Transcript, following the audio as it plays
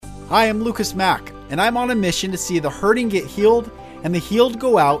Hi, I'm Lucas Mack, and I'm on a mission to see the hurting get healed and the healed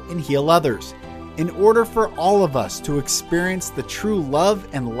go out and heal others, in order for all of us to experience the true love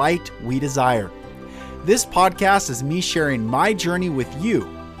and light we desire. This podcast is me sharing my journey with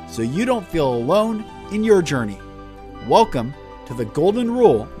you, so you don't feel alone in your journey. Welcome to the Golden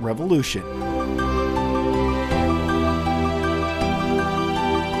Rule Revolution.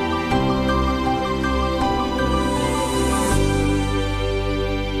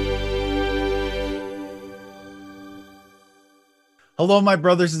 Hello, my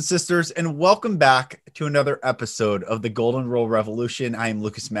brothers and sisters, and welcome back to another episode of the Golden Rule Revolution. I am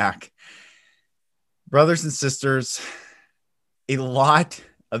Lucas Mack. Brothers and sisters, a lot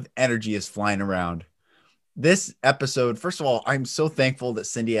of energy is flying around. This episode, first of all, I'm so thankful that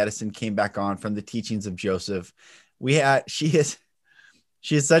Cindy Edison came back on from the teachings of Joseph. She is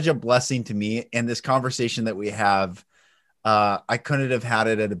such a blessing to me, and this conversation that we have, I couldn't have had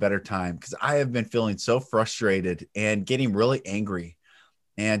it at a better time, because I have been feeling so frustrated and getting really angry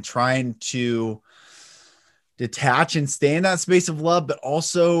and trying to detach and stay in that space of love, but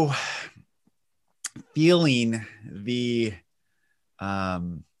also feeling the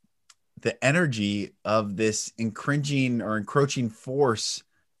energy of this encroaching force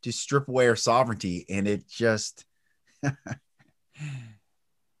to strip away our sovereignty. And it just,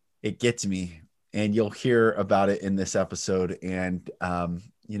 it gets me. And you'll hear about it in this episode. And,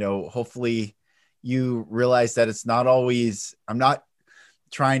 hopefully you realize that it's not always, I'm not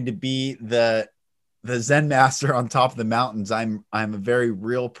trying to be the Zen master on top of the mountains. I'm a very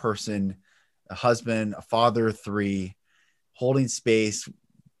real person, a husband, a father of three, holding space.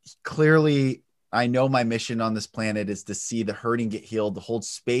 Clearly, I know my mission on this planet is to see the hurting get healed, to hold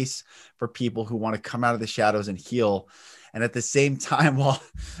space for people who want to come out of the shadows and heal. And at the same time, while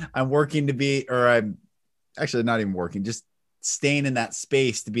I'm working to be, or I'm actually not even working, just staying in that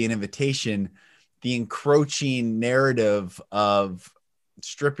space to be an invitation, the encroaching narrative of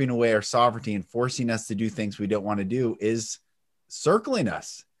stripping away our sovereignty and forcing us to do things we don't want to do is circling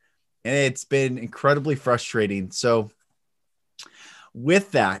us. And it's been incredibly frustrating. So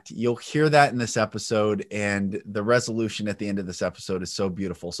with that, you'll hear that in this episode, and the resolution at the end of this episode is so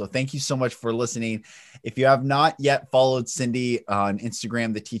beautiful. So thank you so much for listening. If you have not yet followed Cindy on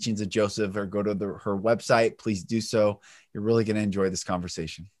Instagram, The Teachings of Joseph, or go to her website, please do so. You're really going to enjoy this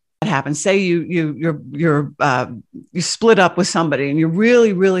conversation. What happens? Say you split up with somebody and you're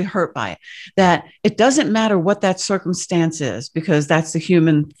really, really hurt by it. That it doesn't matter what that circumstance is, because that's the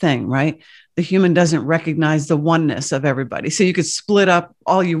human thing, right? The human doesn't recognize the oneness of everybody. So you could split up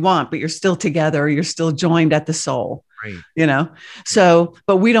all you want, but you're still together. You're still joined at the soul, right. So,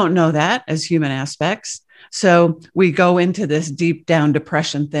 but we don't know that as human aspects. So we go into this deep down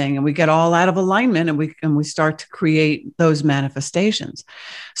depression thing, and we get all out of alignment, and we start to create those manifestations.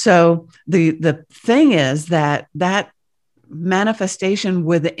 So the thing is that manifestation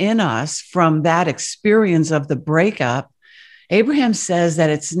within us from that experience of the breakup, Abraham says that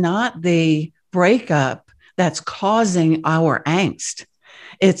it's not the breakup that's causing our angst.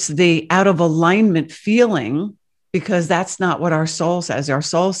 It's the out of alignment feeling, because that's not what our soul says. Our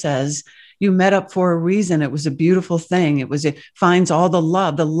soul says, you met up for a reason. It was a beautiful thing. It finds all the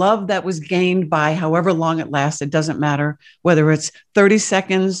love that was gained by however long it lasts. It doesn't matter whether it's 30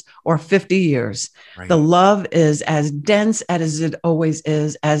 seconds or 50 years. Right. The love is as dense as it always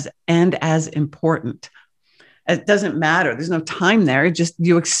is, and as important. It doesn't matter. There's no time there. It just,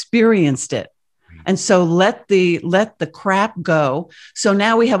 you experienced it. Right. And so let the crap go. So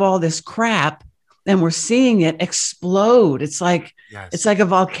now we have all this crap, and we're seeing it explode. It's like, It's like a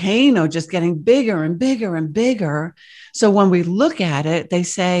volcano just getting bigger and bigger and bigger. So when we look at it, they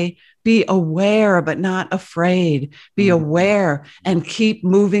say, be aware, but not afraid. Be aware and keep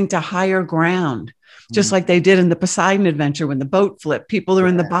moving to higher ground. Just like they did in the Poseidon adventure, when the boat flipped, people are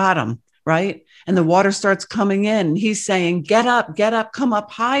in the bottom, right? And the water starts coming in. And he's saying, get up, come up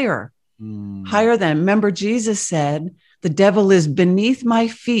higher, higher than. Remember, Jesus said, the devil is beneath my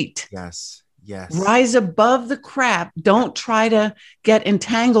feet. Yes. Rise above the crap. Don't try to get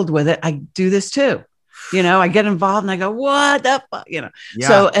entangled with it. I do this too. I get involved and I go, what the fuck, Yeah,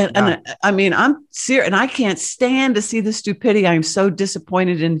 so, and I mean, I'm serious, and I can't stand to see the stupidity. I'm so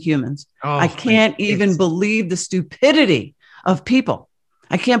disappointed in humans. I can't even believe the stupidity of people.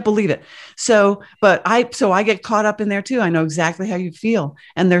 I can't believe it. So I get caught up in there too. I know exactly how you feel.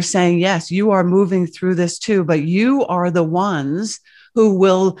 And they're saying, yes, you are moving through this too, but you are the ones who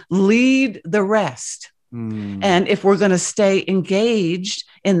will lead the rest. And if we're going to stay engaged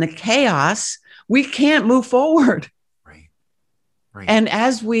in the chaos, we can't move forward. Right. And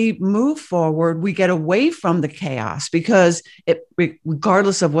as we move forward, we get away from the chaos because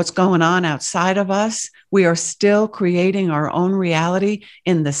regardless of what's going on outside of us, we are still creating our own reality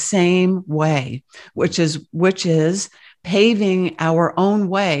in the same way, which is paving our own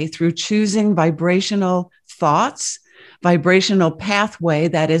way through choosing vibrational thoughts, vibrational pathway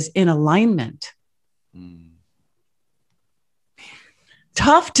that is in alignment. Mm.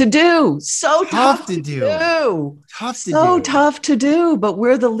 Tough to do. So tough to do. Tough to do, but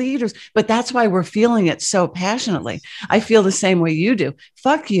we're the leaders. But that's why we're feeling it so passionately. I feel the same way you do.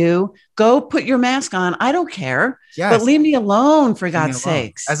 Fuck you. Go put your mask on. I don't care. Yes. But leave me alone, for God's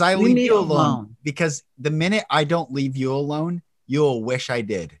sakes. As I leave you alone. Because the minute I don't leave you alone, you'll wish I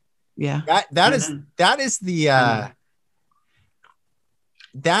did. Yeah. That is the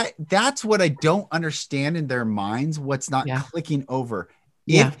that's what I don't understand in their minds, what's not clicking over.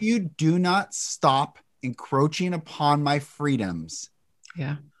 Yeah. If you do not stop encroaching upon my freedoms,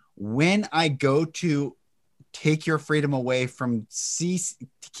 when I go to take your freedom away to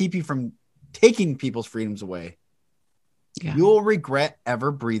keep you from taking people's freedoms away, you'll regret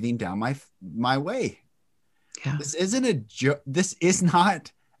ever breathing down my way. Yeah. This isn't a joke. This is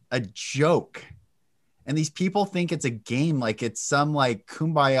not a joke. And these people think it's a game, like it's some like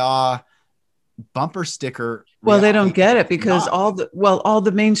kumbaya bumper sticker. Well, they don't get it because all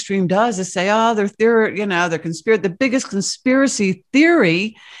the mainstream does is say, oh, they're conspiracy. The biggest conspiracy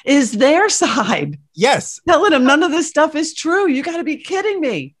theory is their side. Yes. Telling them none of this stuff is true. You got to be kidding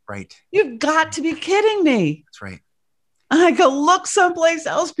me. Right. You've got to be kidding me. That's right. And I go, look someplace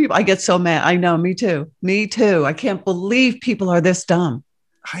else, people. I get so mad. I know. Me too. I can't believe people are this dumb.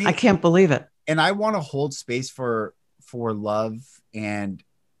 I can't believe it. And I want to hold space for love. And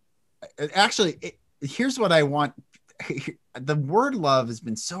actually, here's what I want. The word love has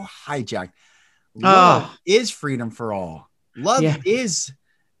been so hijacked. Love is freedom for all. Love is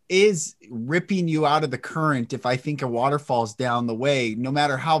ripping you out of the current. If I think a waterfall's down the way, no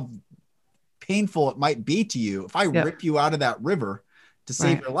matter how painful it might be to you, if I rip you out of that river to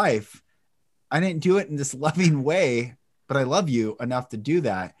save your life, I didn't do it in this loving way, but I love you enough to do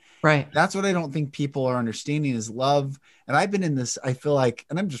that. Right. That's what I don't think people are understanding is love. And I've been in this, I feel like,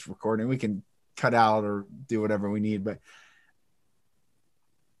 and I'm just recording, we can cut out or do whatever we need, but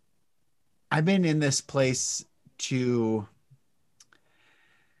I've been in this place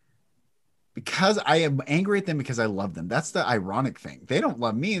because I am angry at them because I love them. That's the ironic thing. They don't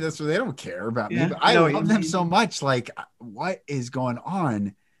love me. That's what they don't care about me, but I love them so much. Like, what is going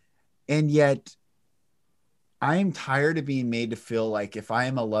on? And yet I'm tired of being made to feel like if I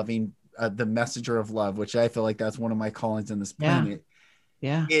am a loving, the messenger of love, which I feel like that's one of my callings on this planet,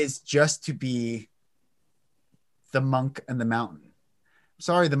 is just to be the monk on the mountain.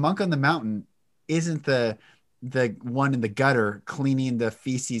 Sorry, the monk on the mountain isn't the one in the gutter cleaning the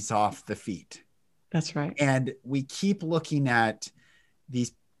feces off the feet. That's right. And we keep looking at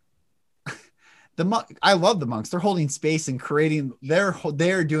these. I love the monks. They're holding space and creating.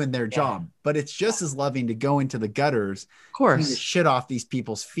 They're doing their job, but it's just as loving to go into the gutters, of course, to shit off these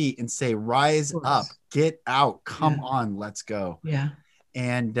people's feet and say, "Rise up, get out, come on, let's go." Yeah,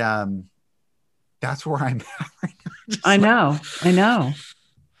 and that's where I'm at right now.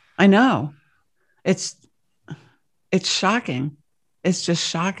 I know. It's shocking. It's just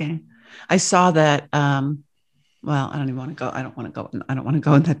shocking. I saw that. Well, I don't want to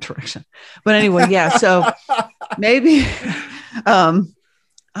go in that direction. But anyway, so maybe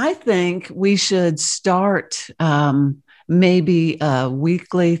I think we should start maybe a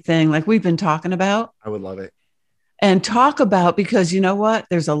weekly thing like we've been talking about. I would love it. And talk about, because you know what?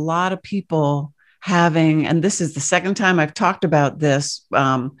 There's a lot of people having, and this is the second time I've talked about this,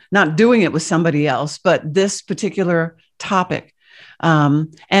 not doing it with somebody else, but this particular topic,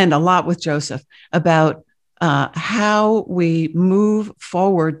 and a lot with Joseph about how we move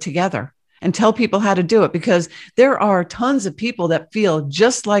forward together and tell people how to do it, because there are tons of people that feel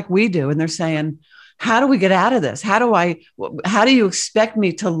just like we do. And they're saying, how do we get out of this? How do you expect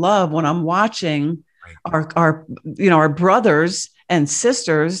me to love when I'm watching our brothers and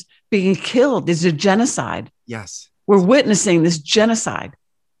sisters being killed? There's a genocide. Yes. We're witnessing this genocide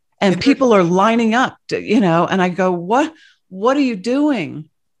and people are lining up to, and I go, what are you doing?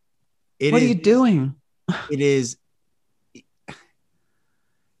 What are you doing? It's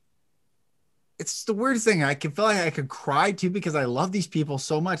the weirdest thing. I can feel like I could cry too, because I love these people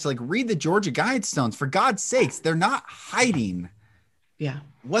so much. Like, read the Georgia Guidestones, for God's sakes. They're not hiding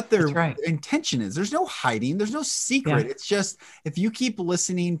what their intention is. There's no hiding. There's no secret. It's just, if you keep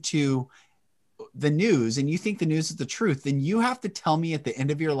listening to the news and you think the news is the truth, then you have to tell me at the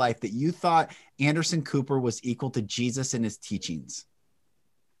end of your life that you thought Anderson Cooper was equal to Jesus and his teachings.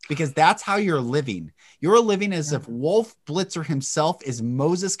 Because that's how you're living. You're living as if Wolf Blitzer himself is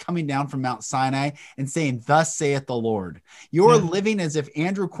Moses coming down from Mount Sinai and saying, "Thus saith the Lord." You're living as if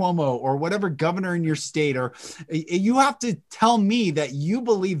Andrew Cuomo or whatever governor in your state, or you have to tell me that you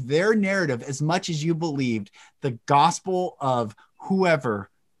believe their narrative as much as you believed the gospel of whoever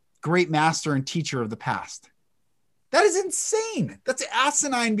great master and teacher of the past. That is insane. That's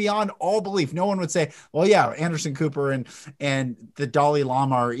asinine beyond all belief. No one would say, well, yeah, Anderson Cooper and the Dalai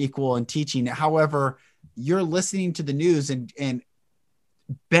Lama are equal in teaching. However, you're listening to the news and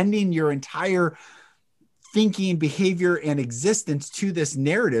bending your entire thinking, behavior, and existence to this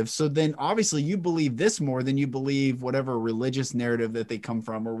narrative. So then obviously you believe this more than you believe whatever religious narrative that they come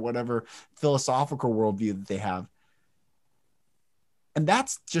from or whatever philosophical worldview that they have. And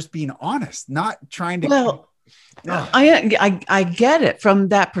that's just being honest, not trying to... Well, I get it from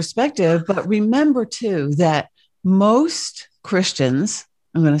that perspective, but remember too that most Christians,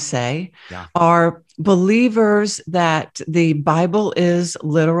 I'm going to say, are believers that the Bible is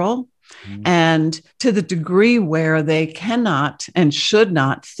literal, and to the degree where they cannot and should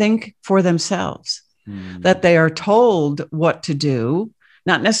not think for themselves, that they are told what to do,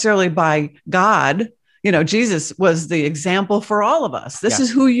 not necessarily by God. You know, Jesus was the example for all of us. This is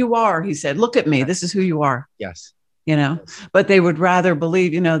who you are. He said, look at me. This is who you are. Yes. You know, but they would rather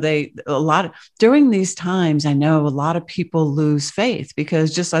believe, you know, during these times, I know a lot of people lose faith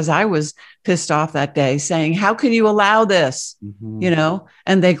because just as I was pissed off that day saying, how can you allow this? You know,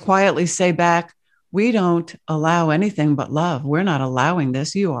 and they quietly say back, we don't allow anything but love. We're not allowing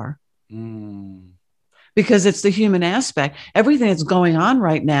this. You are. Because it's the human aspect. Everything that's going on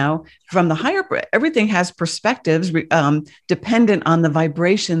right now from the higher, everything has perspectives dependent on the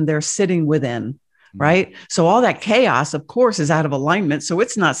vibration they're sitting within, right? So all that chaos, of course, is out of alignment. So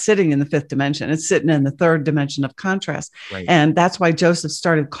it's not sitting in the fifth dimension. It's sitting in the third dimension of contrast. Right. And that's why Joseph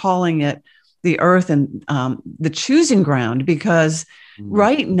started calling it the earth and the choosing ground, because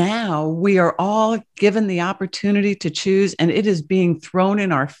right now we are all given the opportunity to choose, and it is being thrown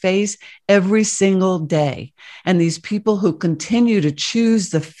in our face every single day. And these people who continue to choose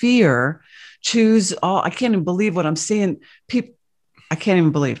the fear, I can't even believe what I'm seeing. I can't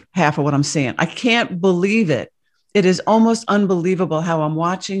even believe half of what I'm seeing. I can't believe it. It is almost unbelievable how I'm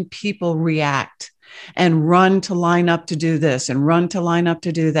watching people react and run to line up to do this and run to line up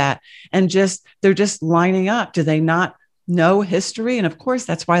to do that. And they're just lining up. Do they not know history? And of course,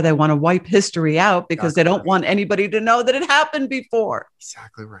 that's why they want to wipe history out, because they don't want anybody to know that it happened before.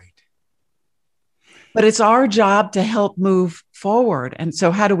 Exactly right. But it's our job to help move forward. And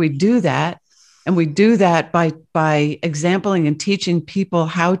so how do we do that? And we do that by exempling and teaching people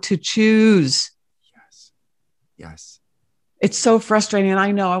how to choose. Yes. It's so frustrating. And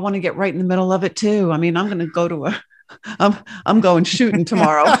I know I want to get right in the middle of it too. I mean, I'm going to go to I'm going shooting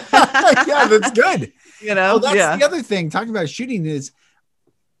tomorrow. Yeah, that's good. You know, that's the other thing. Talking about shooting is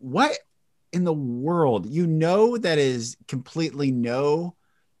what in the world, that is completely no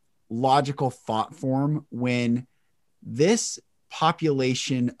logical thought form when this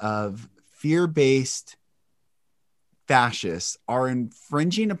population of fear-based fascists are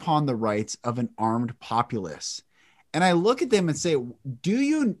infringing upon the rights of an armed populace. And I look at them and say,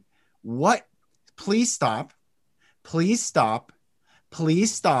 please stop. Please stop.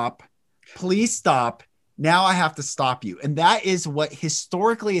 Please stop. Please stop. Now I have to stop you. And that is what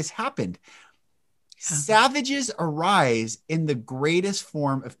historically has happened. Savages arise in the greatest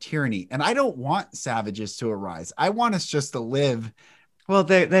form of tyranny. And I don't want savages to arise. I want us just to live. Well,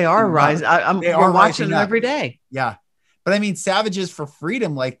 they are rising. We're watching them every day. Yeah. But I mean, savages for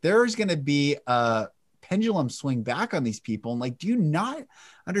freedom, like there's going to be a pendulum swing back on these people. And like, do you not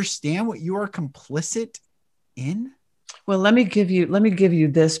understand what you are complicit in? Well, let me give you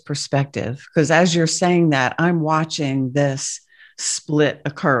this perspective, because as you're saying that, I'm watching this split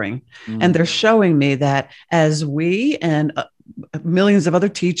occurring, and they're showing me that as we and millions of other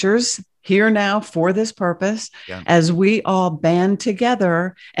teachers here now for this purpose, as we all band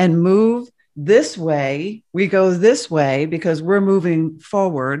together and move this way, we go this way because we're moving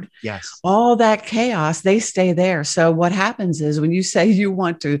forward. Yes. All that chaos, they stay there. So what happens is when you say you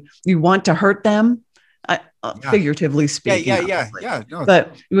want to hurt them, figuratively speaking. Yeah. No,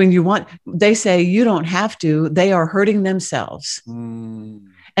 but when they say you don't have to, they are hurting themselves.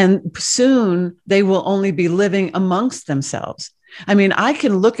 And soon they will only be living amongst themselves. I mean, we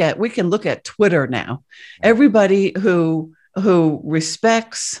can look at Twitter now. Everybody who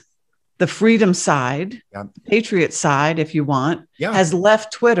respects the freedom side, patriot side, if you want, has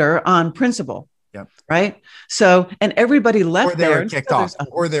left Twitter on principle. Yep. Right. So, and everybody left there.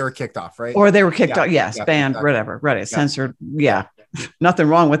 Or they were kicked off, right? Or they were kicked off. Yes. Yeah, Banned, exactly. whatever. Right. Yeah. Censored. Yeah. Nothing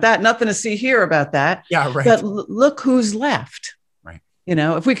wrong with that. Nothing to see here about that. Yeah. Right. But look who's left. Right. You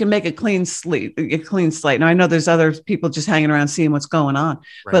know, if we can make a clean slate. Now, I know there's other people just hanging around seeing what's going on,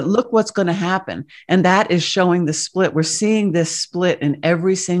 Right. but look what's going to happen. And that is showing the split. We're seeing this split in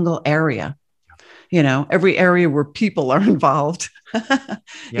every single area, you know, every area where people are involved,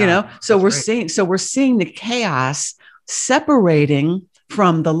 you know, so we're seeing the chaos separating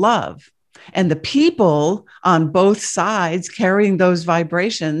from the love. And the people on both sides carrying those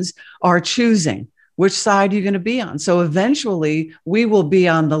vibrations are choosing which side you're going to be on. So eventually we will be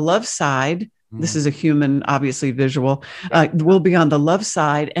on the love side. This is a human, obviously visual. We'll be on the love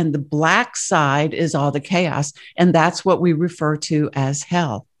side, and the black side is all the chaos. And that's what we refer to as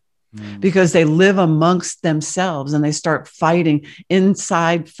hell, because they live amongst themselves and they start fighting, you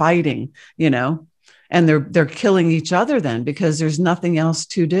know, and they're killing each other then, because there's nothing else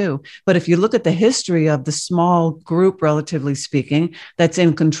to do. But if you look at the history of the small group, relatively speaking, that's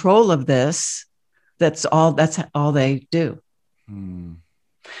in control of this, that's all they do.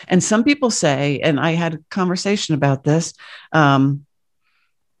 And some people say, and I had a conversation about this,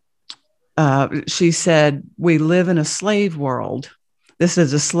 she said, we live in a slave world. This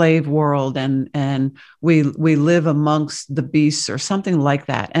is a slave world, and we live amongst the beasts, or something like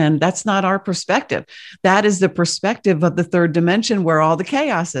that. And that's not our perspective. That is the perspective of the third dimension, where all the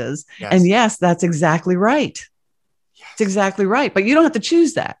chaos is. Yes. And yes, that's exactly right. Yes. It's exactly right. But you don't have to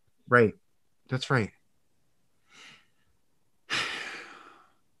choose that. Right. That's right.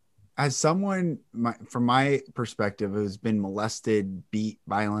 As someone, from my perspective, who's been molested, beat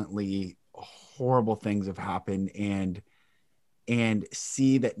violently, horrible things have happened, and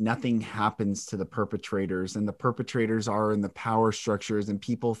see that nothing happens to the perpetrators, and the perpetrators are in the power structures, and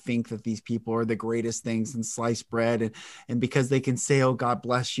people think that these people are the greatest things in sliced bread, and because they can say, oh, God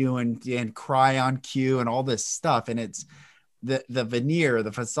bless you, and cry on cue and all this stuff, and it's the veneer,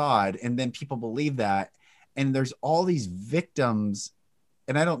 the facade, and then people believe that, and there's all these victims.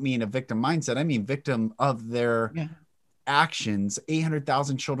 And I don't mean a victim mindset. I mean victim of their actions.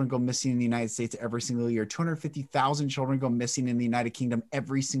 800,000 children go missing in the United States every single year. 250,000 children go missing in the United Kingdom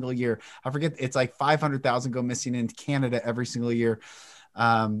every single year. I forget, it's like 500,000 go missing in Canada every single year.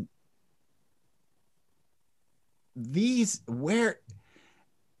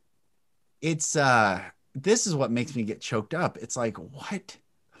 This is what makes me get choked up. It's like, what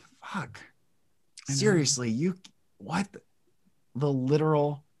the fuck? Seriously, what the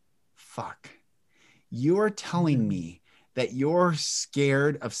literal fuck? You're telling me that you're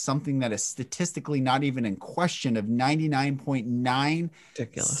scared of something that is statistically not even in question, of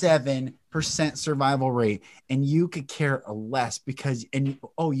 99.97% survival rate, and you could care less because,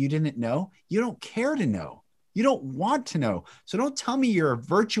 you didn't know? You don't care to know. You don't want to know. So don't tell me you're a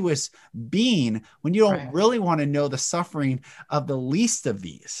virtuous being when you don't really want to know the suffering of the least of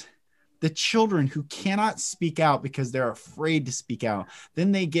these. The children who cannot speak out because they're afraid to speak out.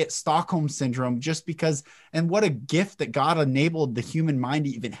 Then they get Stockholm syndrome just because, and what a gift that God enabled the human mind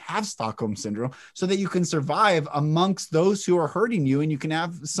to even have Stockholm syndrome, so that you can survive amongst those who are hurting you, and you can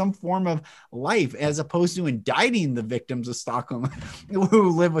have some form of life, as opposed to indicting the victims of Stockholm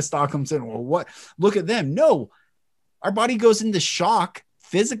who live with Stockholm syndrome. Well, what? Look at them. No, our body goes into shock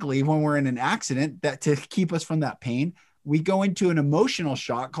physically when we're in an accident, that to keep us from that pain. We go into an emotional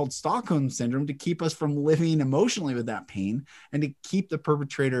shock called Stockholm syndrome to keep us from living emotionally with that pain and to keep the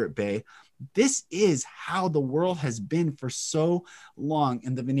perpetrator at bay. This is how the world has been for so long,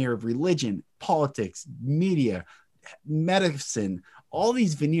 in the veneer of religion, politics, media, medicine, all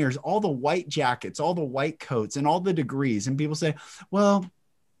these veneers, all the white jackets, all the white coats, and all the degrees. And people say, well,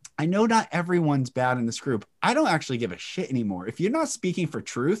 I know not everyone's bad in this group. I don't actually give a shit anymore. If you're not speaking for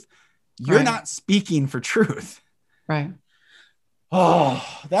truth, you're not speaking for truth. Right.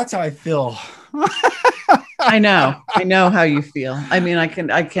 Oh, that's how I feel. I know how you feel. I mean, I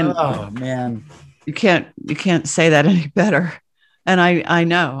can, oh man, you can't say that any better. And I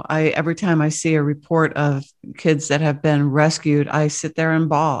know, every time I see a report of kids that have been rescued, I sit there and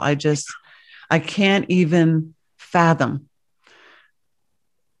bawl. I can't even fathom.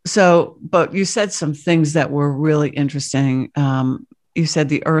 So, but you said some things that were really interesting. You said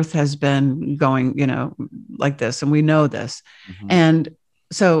the earth has been going, like this, and we know this. Mm-hmm. And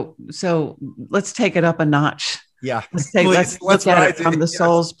so let's take it up a notch. Yeah. Let's look at it from the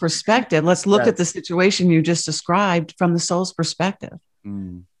soul's perspective. Let's look at the situation you just described from the soul's perspective.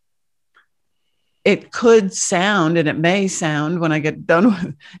 Mm. It could sound, and it may sound, when I get done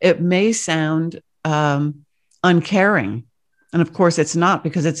with it, may sound uncaring, And of course, it's not,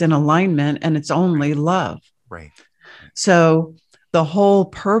 because it's in alignment and it's only love. Right. So the whole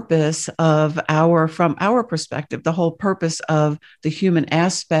purpose of from our perspective, the whole purpose of the human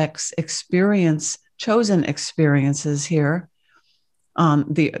aspects chosen experiences here on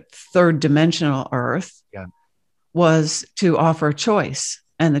the third dimensional earth, was to offer choice.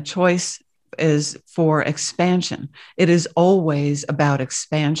 And the choice is for expansion. It is always about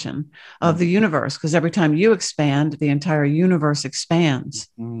expansion of the universe, because every time you expand, the entire universe expands.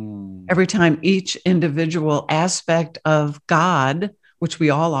 Every time each individual aspect of God, which we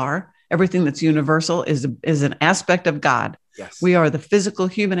all are, everything that's universal is an aspect of God. Yes. We are the physical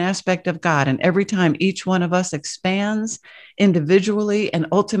human aspect of God. And every time each one of us expands individually and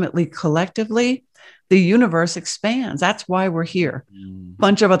ultimately collectively, the universe expands. That's why we're here.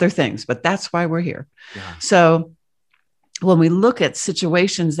 Bunch of other things, but that's why we're here. Yeah. So when we look at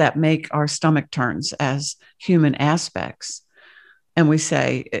situations that make our stomach turns as human aspects, and we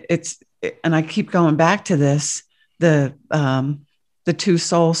say and I keep going back to this, the two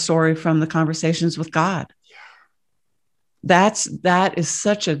soul story from the Conversations with God. Yeah. That is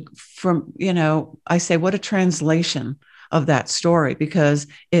such I say, what a translation of that story, because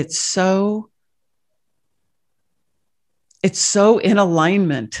it's so in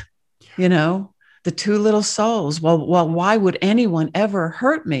alignment, the two little souls. Well, why would anyone ever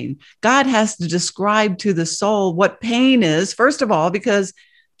hurt me? God has to describe to the soul what pain is, first of all, because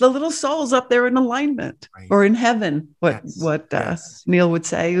the little soul's up there in alignment, right, or in heaven, what Neil would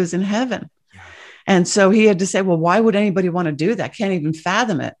say, he was in heaven. Yeah. And so he had to say, well, why would anybody want to do that? Can't even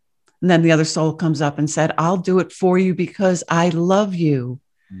fathom it. And then the other soul comes up and said, I'll do it for you because I love you.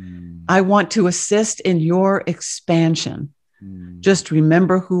 I want to assist in your expansion. Just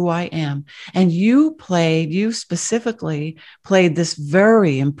remember who I am. And you specifically played this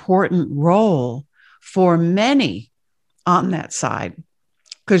very important role for many on that side,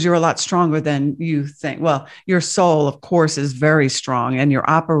 because you're a lot stronger than you think. Well, your soul, of course, is very strong, and you're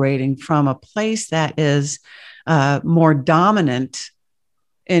operating from a place that is more dominant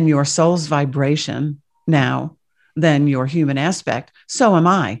in your soul's vibration now than your human aspect. So am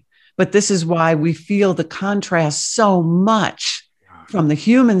I. But this is why we feel the contrast so much from the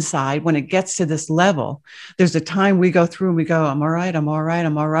human side when it gets to this level. There's a time we go through and we go, I'm all right, I'm all right,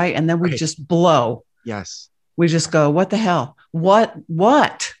 I'm all right. And then we just blow. Yes. We just go, what the hell? What?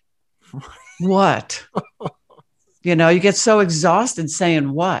 You get so exhausted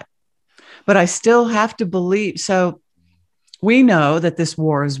saying what? But I still have to believe. So we know that this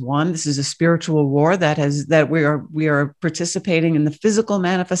war is won. This is a spiritual war that we are participating in the physical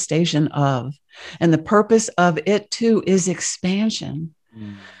manifestation of, and the purpose of it too is expansion.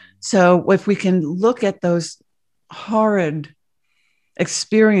 So if we can look at those horrid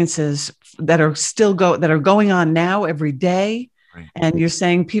experiences that are going on now every day, right, and you're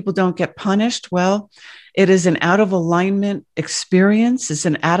saying people don't get punished, well, it is an out of alignment experience. It's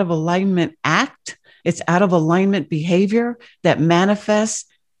an out of alignment act. It's out of alignment behavior that manifests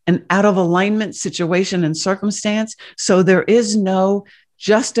an out of alignment situation and circumstance. So there is no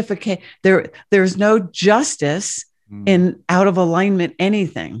justification. There's no justice in out of alignment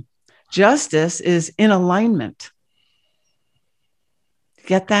anything. Justice is in alignment.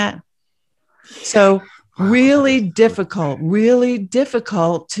 Get that? So really difficult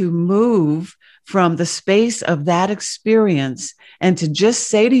to move from the space of that experience and to just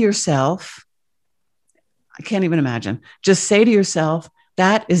say to yourself, I can't even imagine. Just say to yourself,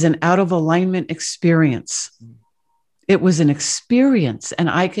 that is an out of alignment experience. It was an experience, and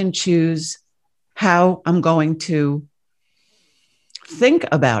I can choose how I'm going to think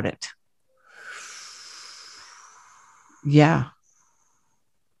about it. Yeah.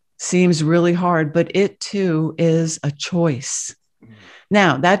 Seems really hard, but it too is a choice.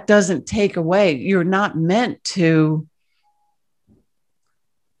 Now, that doesn't take away, you're not meant to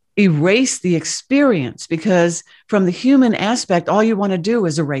erase the experience, because from the human aspect, all you want to do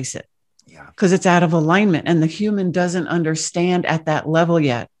is erase it. Yeah. Because it's out of alignment, and the human doesn't understand at that level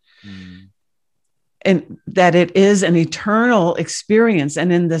yet. And that it is an eternal experience.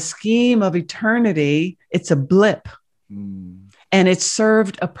 And in the scheme of eternity, it's a blip. And it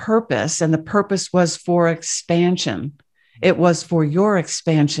served a purpose, and the purpose was for expansion. It was for your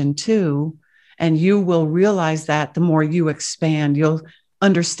expansion too. And you will realize that the more you expand, you'll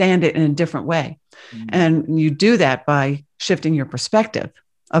understand it in a different way. And you do that by shifting your perspective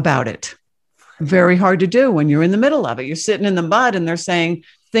about it. Very hard to do when you're in the middle of it. You're sitting in the mud and they're saying,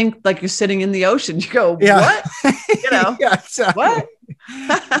 think like you're sitting in the ocean. You go, what? Yeah, exactly. What?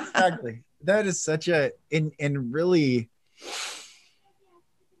 Exactly. That is such and really,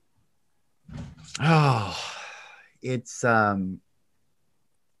 It's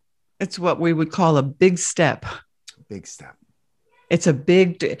It's what we would call a big step. big step. It's a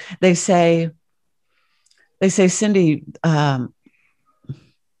big, they say, Cindy,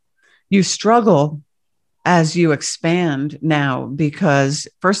 you struggle as you expand now, because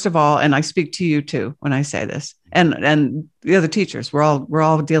first of all, and I speak to you too when I say this, and the other teachers, we're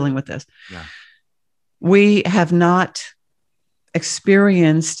all dealing with this. Yeah. We have not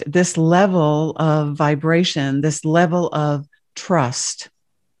experienced this level of vibration, this level of trust,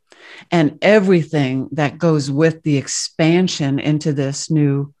 and everything that goes with the expansion into this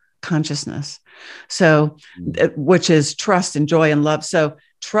new consciousness. So, which is trust and joy and love. So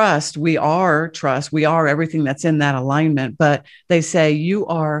trust, we are everything that's in that alignment. But they say you,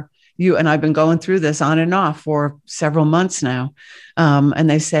 and I've been going through this on and off for several months now. And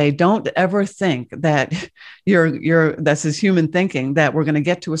they say, don't ever think that that's this human thinking that we're going to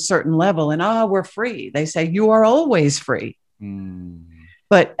get to a certain level and, we're free. They say you are always free.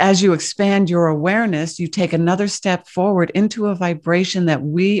 But as you expand your awareness, you take another step forward into a vibration that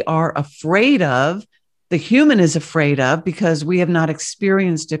we are afraid of. The human is afraid of because we have not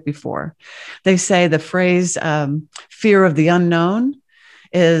experienced it before. They say the phrase fear of the unknown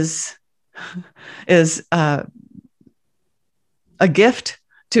is a gift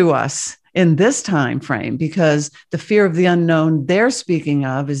to us in this time frame, because the fear of the unknown they're speaking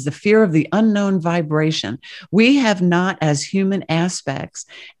of is the fear of the unknown vibration. We have not, as human aspects,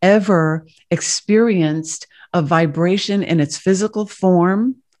 ever experienced a vibration in its physical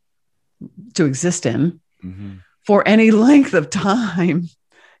form to exist in for any length of time,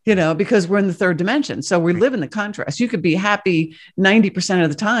 because we're in the third dimension. So we live in the contrast. You could be happy 90% of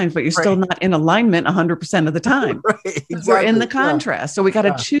the time, but you're still not in alignment 100% of the time. Right, exactly. We're in the contrast. So we got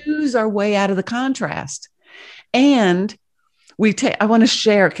to choose our way out of the contrast. And I want to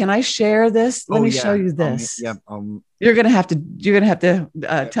share. Can I share this? Let me show you this. You're going to have to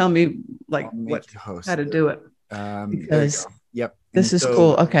tell me how to do it. Because this is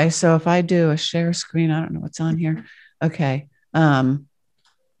cool. Okay. So if I do a share screen, I don't know what's on here. Okay.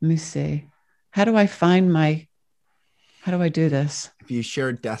 Let me see. How do I do this? If you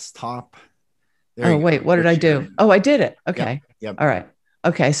share desktop. Wait, what did I do? Oh, I did it. Okay. Yep. All right.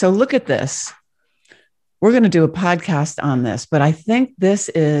 Okay. So look at this. We're going to do a podcast on this, but I think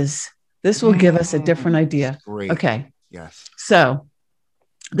this will give us a different idea. Great. Okay. Yes. So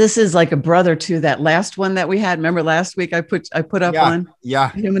this is like a brother to that last one that we had. Remember last week I put up one?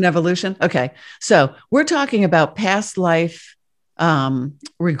 Yeah. Human evolution. Okay. So we're talking about past life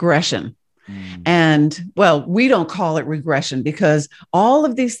regression. And we don't call it regression because all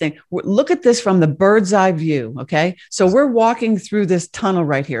of these things, look at this from the bird's eye view. Okay. So we're walking through this tunnel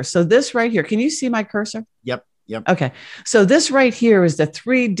right here. So this right here, can you see my cursor? Yep. Okay. So this right here is the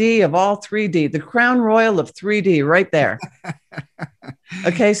 3D of all 3D, the crown royal of 3D right there.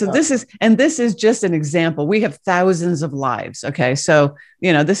 Okay. So this is just an example. We have thousands of lives. Okay. So,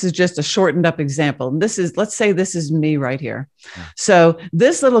 this is just a shortened up example. And let's say this is me right here. So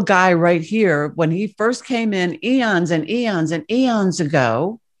this little guy right here, when he first came in eons and eons and eons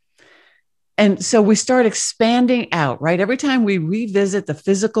ago, and so we start expanding out, right? Every time we revisit the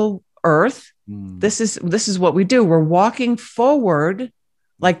physical earth, this is what we do. We're walking forward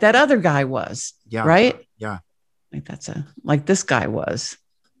like that other guy was. Yeah. Right. Yeah. Like this guy was.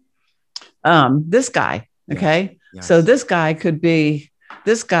 This guy. Okay. Yes. So this guy could be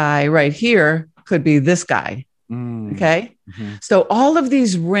this guy right here, could be this guy. Okay. So all of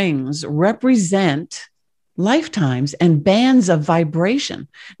these rings represent lifetimes and bands of vibration.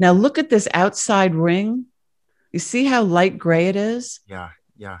 Now look at this outside ring. You see how light gray it is? Yeah.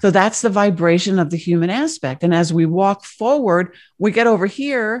 Yeah. So that's the vibration of the human aspect. And as we walk forward, we get over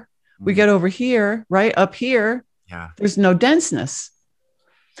here, right up here. Yeah. There's no denseness.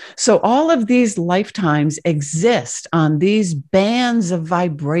 So all of these lifetimes exist on these bands of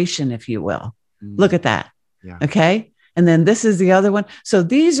vibration, if you will. Look at that. Yeah. Okay. And then this is the other one. So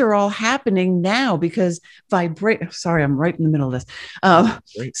these are all happening now because sorry, I'm right in the middle of this.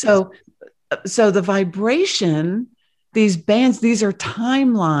 So the vibration, these bands, these are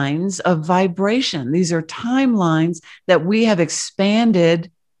timelines of vibration. These are timelines that we have expanded.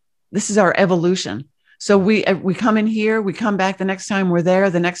 This is our evolution. So we come in here, we come back the next time we're there,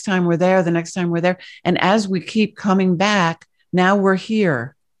 the next time we're there, the next time we're there. And as we keep coming back, now we're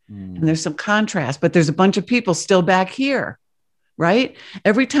here. And there's some contrast, but there's a bunch of people still back here, right?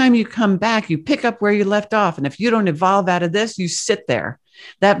 Every time you come back, you pick up where you left off. And if you don't evolve out of this, you sit there.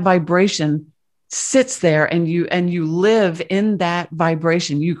 That vibration sits there and you live in that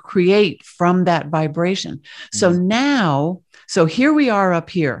vibration. You create from that vibration. So here we are up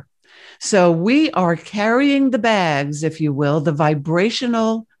here. So we are carrying the bags, if you will, the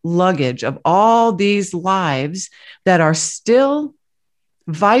vibrational luggage of all these lives that are still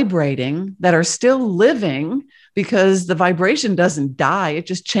vibrating, that are still living, because the vibration doesn't die, it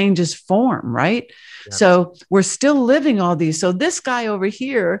just changes form, right? Yes. So we're still living all these. So this guy over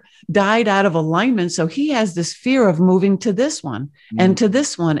here died out of alignment. So he has this fear of moving to this one and to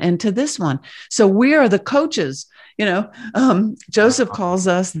this one and to this one. So we are the coaches. Joseph calls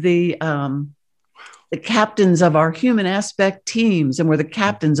us the captains of our human aspect teams. And we're the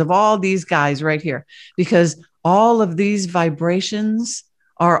captains of all these guys right here, because all of these vibrations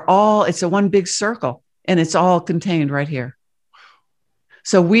it's a one big circle, and it's all contained right here.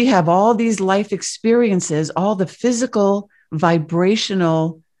 So we have all these life experiences, all the physical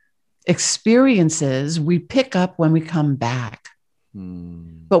vibrational experiences we pick up when we come back.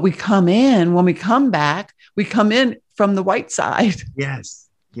 But when we come back, we come in from the white side. Yes.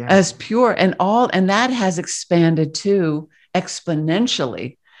 As pure, and that has expanded too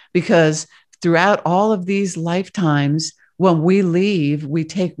exponentially, because throughout all of these lifetimes, when we leave, we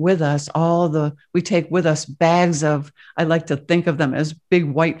take with us bags of, I like to think of them as big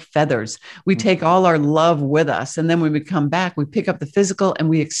white feathers. We take all our love with us. And then when we come back, we pick up the physical and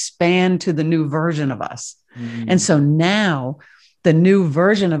we expand to the new version of us. And so now the new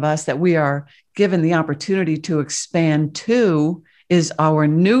version of us that we are given the opportunity to expand to is our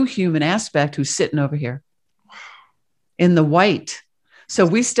new human aspect, who's sitting over here in the white. So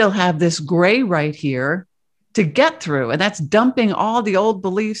we still have this gray right here to get through. And that's dumping all the old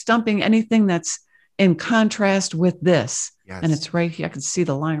beliefs, dumping anything that's in contrast with this. Yes. And it's right here. I can see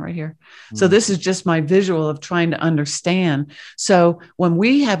the line right here. So this is just my visual of trying to understand. So when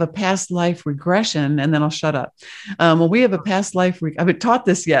we have a past life regression, and then I'll shut up. When we have a past life, I haven't taught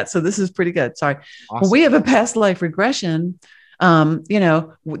this yet, so this is pretty good. Sorry. Awesome. When we have a past life regression,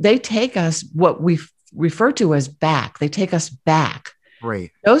 they take us, what we refer to as back. They take us back.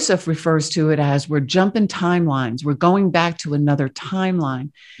 Right. Joseph refers to it as we're jumping timelines. We're going back to another timeline.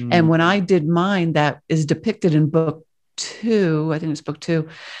 And when I did mine, that is depicted in book 2, I think it's book 2.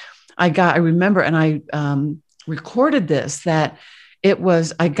 I remember, and I recorded this, that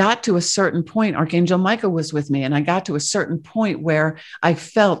I got to a certain point, Archangel Michael was with me, and I got to a certain point where I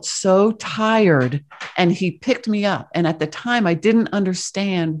felt so tired, and he picked me up. And at the time, I didn't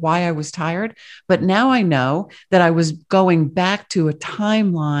understand why I was tired, but now I know that I was going back to a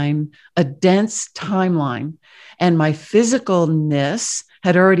timeline, a dense timeline, and my physicalness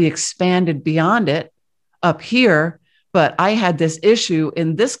had already expanded beyond it up here. But I had this issue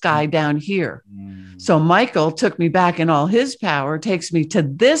in this guy down here. So Michael took me back in all his power, takes me to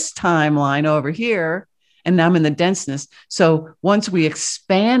this timeline over here, and now I'm in the denseness. So once we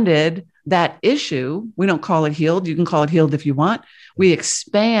expanded that issue, we don't call it healed. You can call it healed if you want. We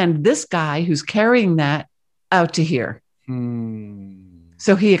expand this guy who's carrying that out to here.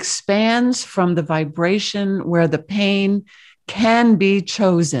 So he expands from the vibration where the pain can be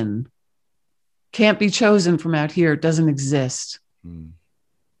chosen. Can't be chosen from out here. It doesn't exist.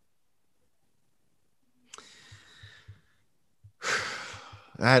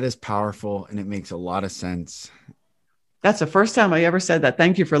 That is powerful, and it makes a lot of sense. That's the first time I ever said that.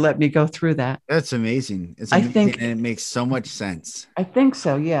 Thank you for letting me go through that. That's amazing. It's amazing, I think, and it makes so much sense. I think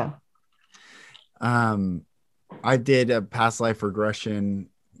so, yeah. I did a past life regression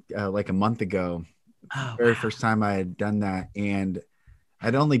like a month ago. Very first time I had done that, and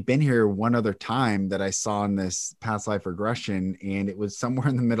I'd only been here one other time that I saw in this past life regression, and it was somewhere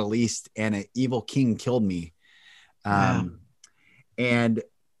in the Middle East, and an evil king killed me.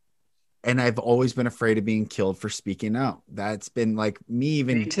 And I've always been afraid of being killed for speaking out. That's been like me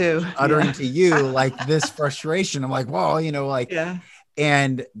even uttering to you like this frustration. I'm like, whoa,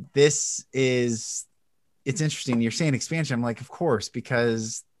 and this is, it's interesting. You're saying expansion. I'm like, of course,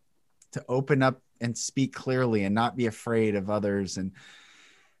 because to open up and speak clearly and not be afraid of others, and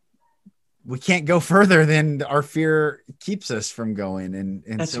we can't go further than our fear keeps us from going.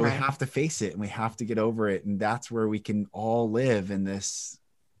 And so we have to face it, and we have to get over it. And that's where we can all live in this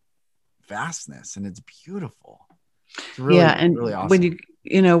vastness. And it's beautiful. It's really, and really awesome.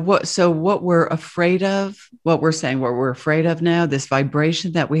 When what we're afraid of, what we're afraid of now, this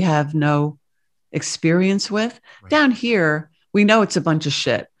vibration that we have no experience with down here, we know it's a bunch of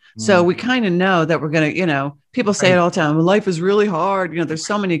shit. So we kind of know that we're going to, people say it all the time. Life is really hard. There's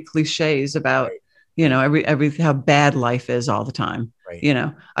so many cliches about, every how bad life is all the time.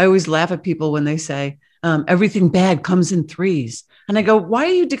 I always laugh at people when they say everything bad comes in threes. And I go, why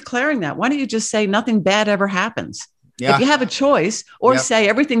are you declaring that? Why don't you just say nothing bad ever happens? Yeah. If you have a choice, or Yep. say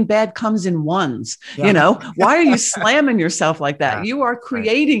everything bad comes in ones, Yeah. why are you slamming yourself like that? Yeah. You are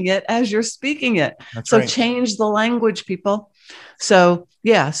creating it as you're speaking it. That's So right. change the language, people. So,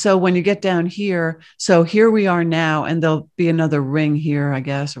 yeah. So when you get down here, so here we are now, and there'll be another ring here, I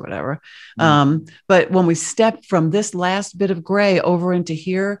guess, or whatever. But when we step from this last bit of gray over into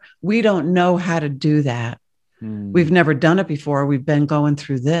here, we don't know how to do that. We've never done it before. We've been going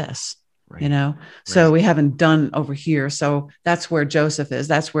through this. Right. So Right. we haven't done over here. So that's where Joseph is.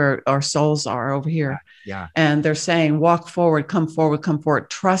 That's where our souls are, over here. Yeah. And they're saying, walk forward, come forward,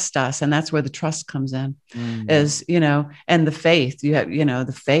 trust us. And that's where the trust comes in, is, and the faith. You have,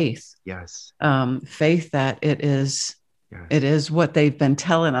 the faith. Yes. Faith that it is what they've been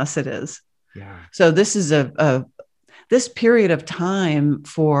telling us it is. Yeah. So this is this period of time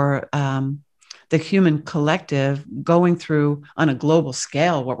for the human collective going through on a global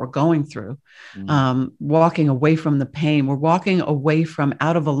scale what we're going through, walking away from the pain. We're walking away from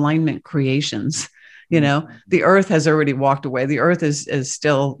out of alignment creations. The earth has already walked away. The earth is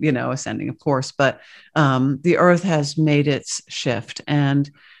still, ascending, of course, but the earth has made its shift.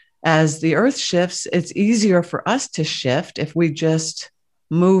 And as the earth shifts, it's easier for us to shift if we just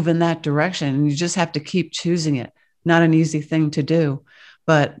move in that direction. And you just have to keep choosing it. Not an easy thing to do.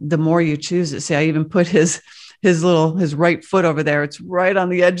 But the more you choose it, see, I even put his right foot over there. It's right on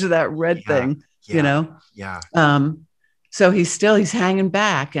the edge of that red thing, Yeah. So he's hanging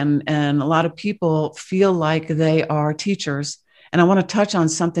back, and a lot of people feel like they are teachers. And I want to touch on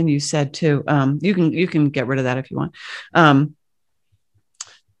something you said too. You can get rid of that if you want.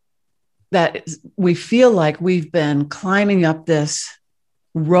 That we feel like we've been climbing up this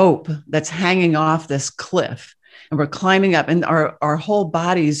rope that's hanging off this cliff. And we're climbing up, and our whole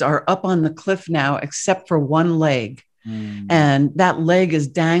bodies are up on the cliff now, except for one leg. And that leg is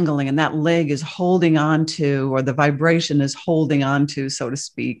dangling, and that leg is holding on to, or the vibration is holding on to, so to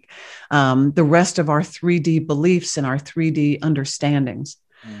speak, the rest of our 3D beliefs and our 3D understandings,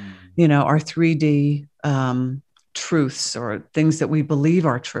 our 3D truths, or things that we believe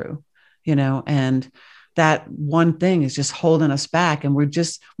are true, and that one thing is just holding us back. And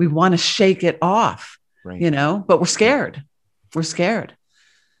we want to shake it off. Right. But we're scared. We're scared.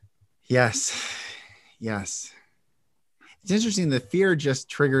 Yes. Yes. It's interesting. The fear just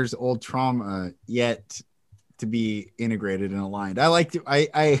triggers old trauma yet to be integrated and aligned.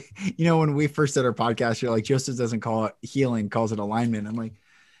 When we first did our podcast, you're like, Joseph doesn't call it healing, calls it alignment. I'm like,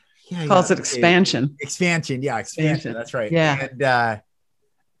 calls it expansion. Expansion. Yeah. Expansion. That's right. Yeah.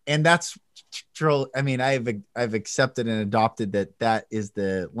 And that's true. I mean, I've accepted and adopted that is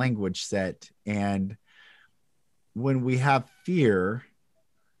the language set. And when we have fear,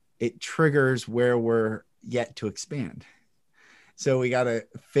 it triggers where we're yet to expand. So we got to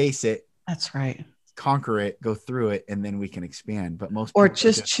face it. That's right. Conquer it, go through it, and then we can expand. But most people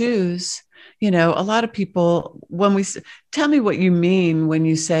just choose. A lot of people, when we tell me what you mean when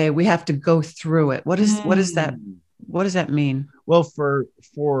you say we have to go through it. What is that? What does that mean? Well,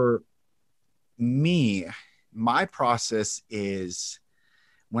 for me, my process is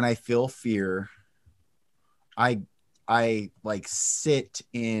when I feel fear, I like sit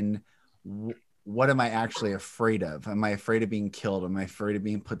in what am I actually afraid of? Am I afraid of being killed? Am I afraid of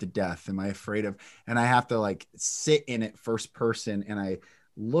being put to death? Am I afraid of, and I have to like sit in it first person, and I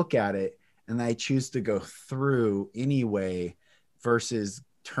look at it and I choose to go through anyway versus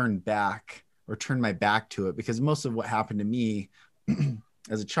turn back or turn my back to it, because most of what happened to me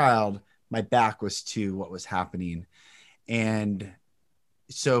as a child, my back was to what was happening. And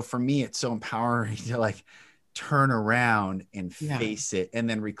so for me, it's so empowering to like turn around and face it and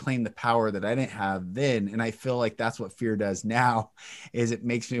then reclaim the power that I didn't have then. And I feel like that's what fear does now, is it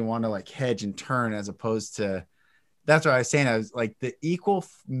makes me want to like hedge and turn, as opposed to, that's what I was saying. I was like, the equal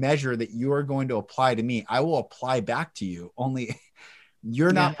measure that you are going to apply to me, I will apply back to you. Only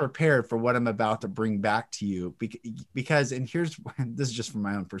you're not prepared for what I'm about to bring back to you, because, and this is just from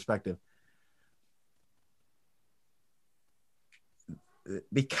my own perspective,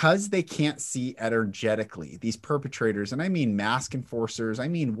 because they can't see energetically, these perpetrators, and I mean mask enforcers, I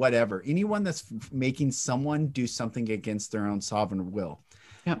mean whatever, anyone that's making someone do something against their own sovereign will,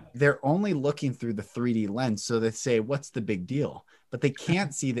 they're only looking through the 3D lens. So they say, what's the big deal? But they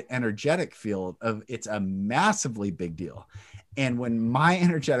can't see the energetic field of it's a massively big deal. And when my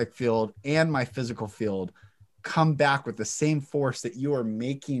energetic field and my physical field come back with the same force that you are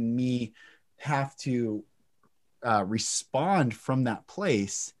making me have to respond from that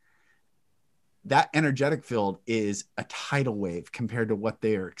place, that energetic field is a tidal wave compared to what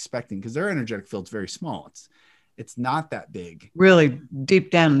they are expecting, because their energetic field is very small. It's not that big. Really deep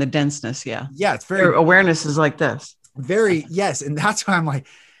down in the denseness. Yeah. Yeah. It's very, their awareness is like this. Very, yes. And that's why I'm like,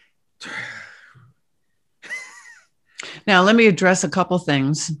 Now, let me address a couple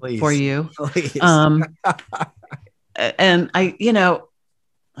things for please, you. please. Um, and I'm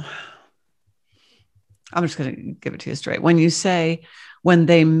just going to give it to you straight. When you say, when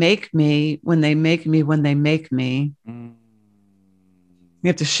they make me, when they make me, when they make me, Mm, you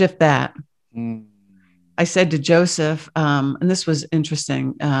have to shift that. mm, I said to Joseph, and this was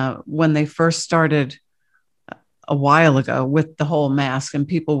interesting, when they first started a while ago with the whole mask, and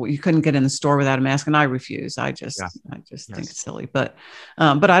people, you couldn't get in the store without a mask, and I refuse. I just yes. think it's silly, but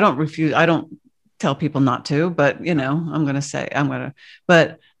I don't refuse. I don't tell people not to, but I'm going to say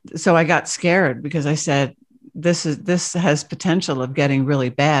but so I got scared because I said, this has potential of getting really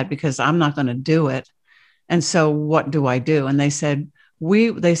bad because I'm not going to do it. And so what do I do? And they said,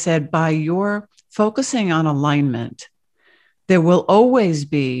 by your focusing on alignment, there will always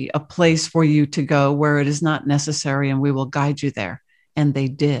be a place for you to go where it is not necessary, and we will guide you there. And they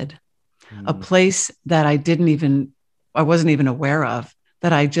did. A place that I wasn't even aware of,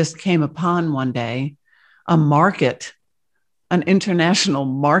 that I just came upon one day, a market, an international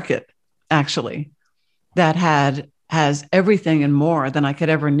market, actually, that has everything and more than I could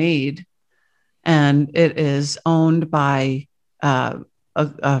ever need. And it is owned by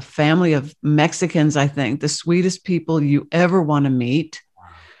a family of Mexicans, I think, the sweetest people you ever want to meet.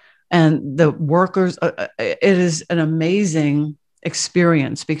 And the workers, it is an amazing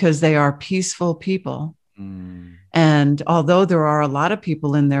experience because they are peaceful people. And although there are a lot of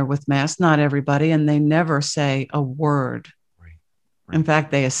people in there with masks, not everybody, and they never say a word. Right. In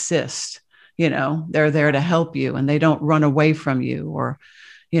fact, they assist, they're there to help you, and they don't run away from you or,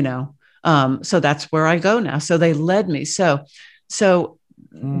 so that's where I go now. So they led me. So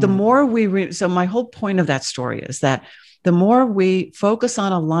the more so my whole point of that story is that the more we focus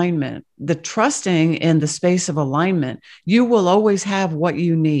on alignment, the trusting in the space of alignment, you will always have what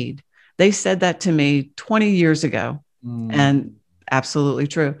you need. They said that to me 20 years ago, and absolutely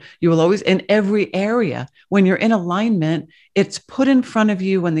true. You will always, in every area, when you're in alignment, it's put in front of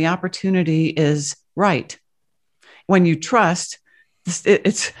you when the opportunity is right. When you trust,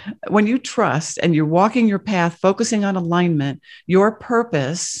 it's when you trust and you're walking your path, focusing on alignment, your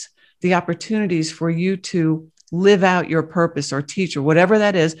purpose, the opportunities for you to live out your purpose or teach or whatever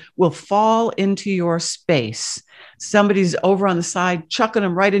that is will fall into your space. Somebody's over on the side, chucking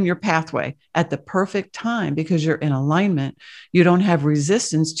them right in your pathway at the perfect time because you're in alignment. You don't have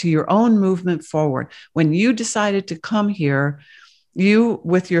resistance to your own movement forward. When you decided to come here, you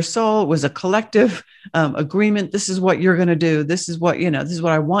with your soul, it was a collective agreement. This is what you're going to do. This is what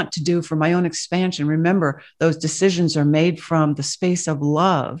I want to do for my own expansion. Remember, those decisions are made from the space of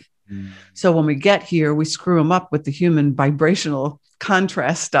love. So when we get here, we screw them up with the human vibrational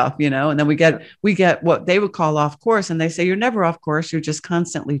contrast stuff, and then we get what they would call off course. And they say, you're never off course. You're just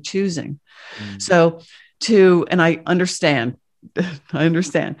constantly choosing. So and I understand,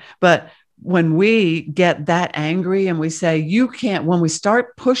 but when we get that angry and we say, you can't, when we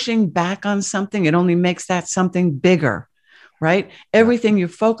start pushing back on something, it only makes that something bigger, right? Everything you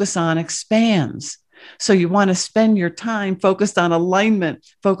focus on expands. So you want to spend your time focused on alignment,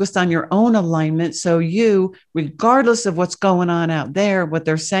 focused on your own alignment. So you, regardless of what's going on out there, what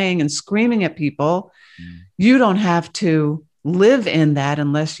they're saying and screaming at people, you don't have to live in that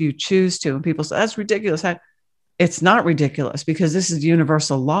unless you choose to. And people say, that's ridiculous. It's not ridiculous because this is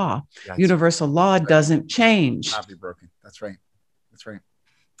universal law. Universal law doesn't change. Not be broken. That's right. That's right.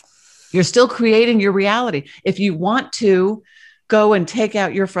 You're still creating your reality. If you want to go and take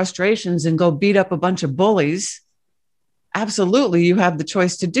out your frustrations and go beat up a bunch of bullies, absolutely, you have the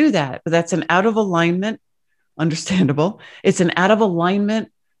choice to do that. But that's an out of alignment, understandable. It's an out of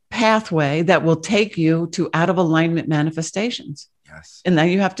alignment pathway that will take you to out of alignment manifestations. Yes. And then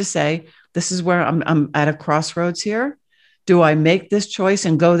you have to say, this is where I'm at a crossroads here. Do I make this choice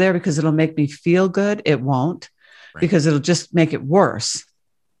and go there because it'll make me feel good? It won't, because it'll just make it worse.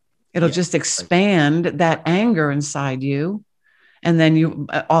 It'll just expand that anger inside you. And then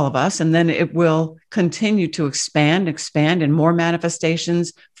all of us, and then it will continue to expand, and more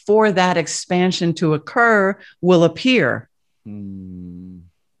manifestations for that expansion to occur will appear.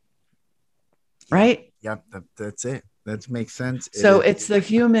 Right? Yep. That's it. That makes sense. So it's the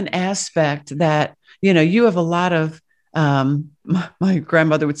human aspect that, you have a lot of, my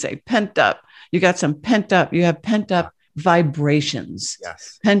grandmother would say, pent up. You got some pent up, you have pent up vibrations,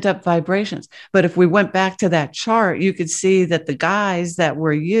 pent up vibrations. But if we went back to that chart, you could see that the guys that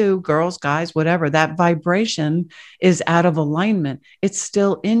were girls, guys, whatever, that vibration is out of alignment. It's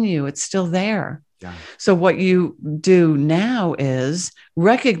still in you. It's still there. So what you do now is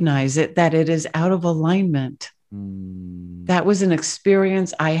recognize that it is out of alignment. That was an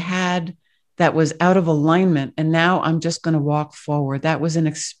experience I had that was out of alignment. And now I'm just going to walk forward. That was an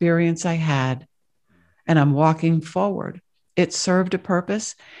experience I had, and I'm walking forward. It served a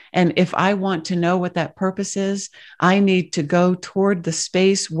purpose. And if I want to know what that purpose is, I need to go toward the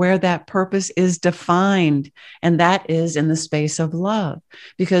space where that purpose is defined. And that is in the space of love,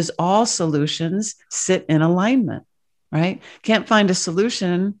 because all solutions sit in alignment, right? Can't find a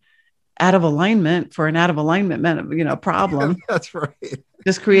solution out of alignment for an out of alignment, problem. That's right.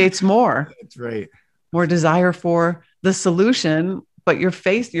 Just creates more. That's right. More desire for the solution, but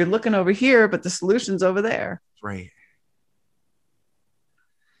you're looking over here, but the solution's over there. Right.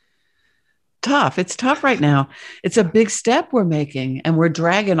 Tough. It's tough right now. It's a big step we're making, and we're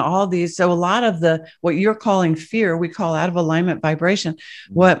dragging all these. So a lot of what you're calling fear, we call out of alignment vibration.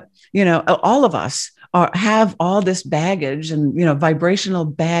 What, all of us have all this baggage and, vibrational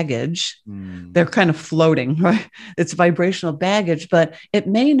baggage. They're kind of floating, right? It's vibrational baggage, but it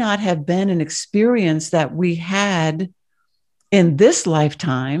may not have been an experience that we had in this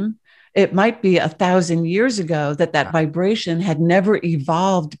lifetime. It might be 1,000 years ago that vibration had never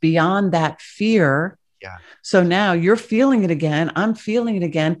evolved beyond that fear. Yeah. So now you're feeling it again. I'm feeling it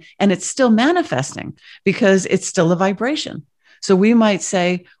again. And it's still manifesting because it's still a vibration. So we might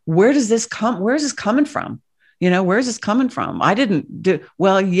say, where does this come? Where is this coming from? Where's this coming from? I didn't do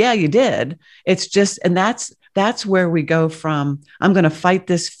well. Yeah, you did. It's just, and that's where we go from, I'm going to fight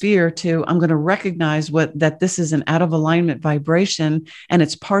this fear, to I'm going to recognize that this is an out of alignment vibration, and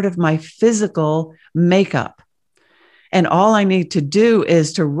it's part of my physical makeup. And all I need to do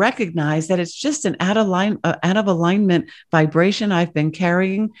is to recognize that it's just an out of alignment vibration I've been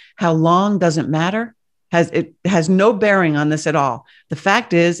carrying. How long doesn't matter. It has no bearing on this at all. The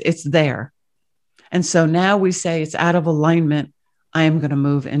fact is, it's there. And so now we say it's out of alignment. I am going to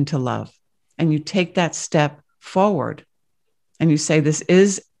move into love. And you take that step forward and you say, this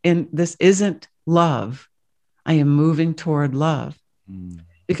isn't love. I am moving toward love.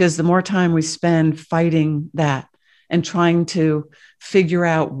 Because the more time we spend fighting that and trying to figure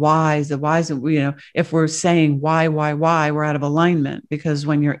out whys, if we're saying why, we're out of alignment, because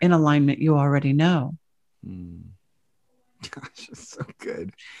when you're in alignment, you already know. Gosh, it's so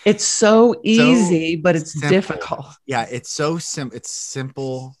good. It's so easy, but it's simple. Difficult. Yeah, it's so simple. It's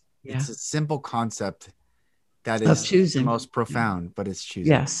simple. Yeah. It's a simple concept that is choosing. The most profound, but it's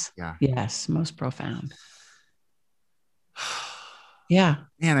choosing. Yes. Yeah. Yes. Most profound. Yeah.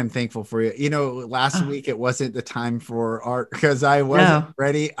 Man, I'm thankful for you. Last week it wasn't the time for art because I wasn't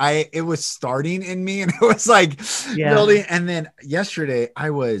ready. It was starting in me, and it was like building. And then yesterday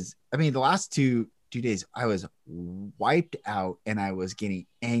the last two days I was wiped out, and I was getting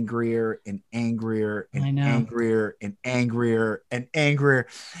angrier and angrier and angrier and angrier and angrier,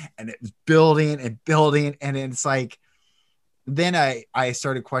 and it was building and building. And it's like, then I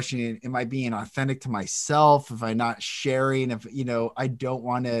started questioning, am I being authentic to myself? If I'm not sharing, if, I don't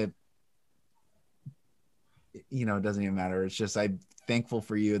want to, it doesn't even matter. It's just, I'm thankful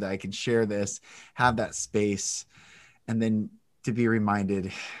for you that I can share this, have that space, and then to be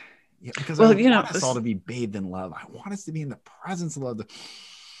reminded. Yeah, because I want us all to be bathed in love. I want us to be in the presence of love.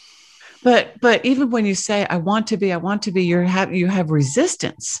 But even when you say, I want to be, you have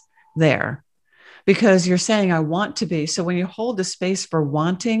resistance there, because you're saying, I want to be. So when you hold the space for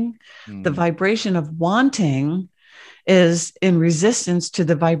wanting, the vibration of wanting is in resistance to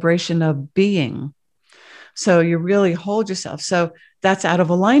the vibration of being. So you really hold yourself. So that's out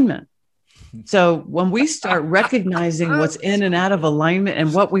of alignment. So when we start recognizing what's in and out of alignment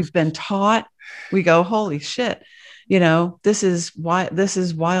and what we've been taught, we go, holy shit, this is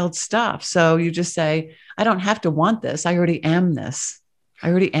wild stuff. So you just say, I don't have to want this. I already am this.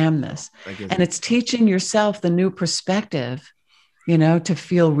 And it's teaching yourself the new perspective, to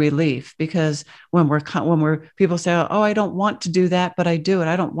feel relief. Because when people say, oh, I don't want to do that, but I do it.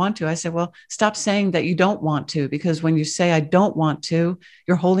 I don't want to. I say, well, stop saying that you don't want to, because when you say, I don't want to,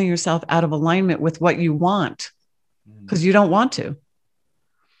 you're holding yourself out of alignment with what you want, because you don't want to.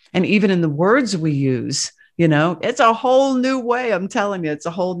 And even in the words we use, it's a whole new way. I'm telling you, it's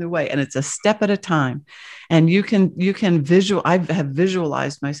a whole new way. And it's a step at a time. And you can I have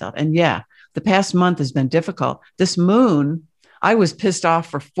visualized myself. And yeah, the past month has been difficult. This moon, I was pissed off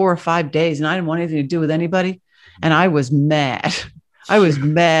for 4 or 5 days, and I didn't want anything to do with anybody. And I was mad. I was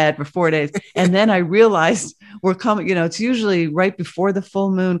mad for 4 days. And then I realized we're coming, it's usually right before the full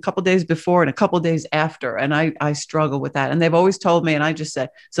moon, a couple of days before and a couple of days after. And I struggle with that. And they've always told me, and I just said,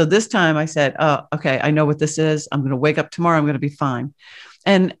 so this time I said, oh, okay, I know what this is. I'm going to wake up tomorrow. I'm going to be fine.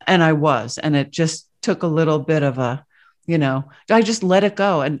 And I was, and it just took a little bit of I just let it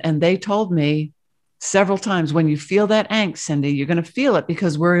go. And they told me, several times. When you feel that angst, Cindy, you're going to feel it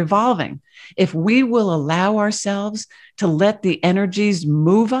because we're evolving. If we will allow ourselves to let the energies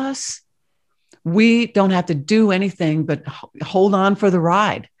move us, we don't have to do anything but hold on for the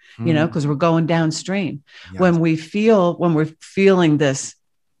ride, because we're going downstream. Yes. When we're feeling this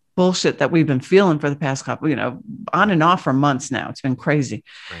bullshit that we've been feeling for the past couple, on and off for months now, it's been crazy.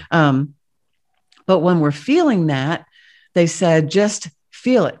 Right. But when we're feeling that, they said, just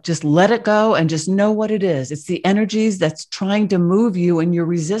feel it, just let it go and just know what it is. It's the energies that's trying to move you and you're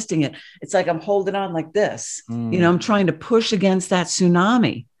resisting it. It's like I'm holding on like this, I'm trying to push against that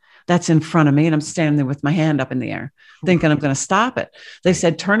tsunami that's in front of me. And I'm standing there with my hand up in the air, thinking I'm going to stop it. They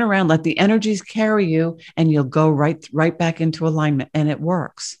said, turn around, let the energies carry you, and you'll go right back into alignment. And it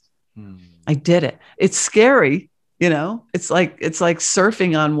works. I did it. It's scary. It's like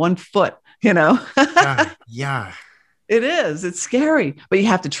surfing on one foot, Yeah. It is. It's scary, but you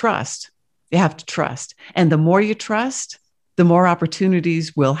have to trust. You have to trust. And the more you trust, the more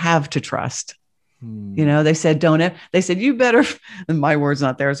opportunities we'll have to trust. They said, they said, you better, and my words,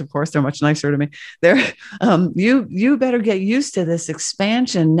 not theirs, of course, they're much nicer to me. You better get used to this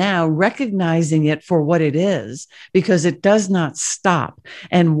expansion now, recognizing it for what it is, because it does not stop.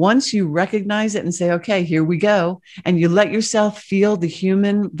 And once you recognize it and say, okay, here we go, and you let yourself feel the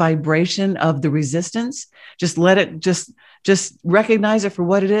human vibration of the resistance, just let it, just recognize it for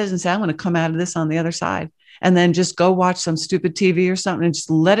what it is and say, I'm going to come out of this on the other side. And then just go watch some stupid TV or something and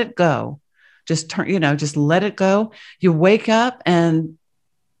just let it go. Just just let it go. You wake up and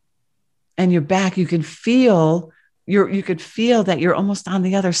you're back. You can feel you could feel that you're almost on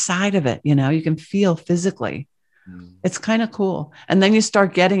the other side of it. You can feel physically. It's kind of cool. And then you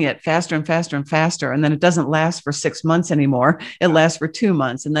start getting it faster and faster and faster. And then it doesn't last for 6 months anymore. It lasts for 2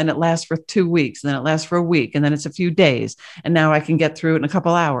 months, and then it lasts for 2 weeks, and then it lasts for a week, and then it's a few days. And now I can get through it in a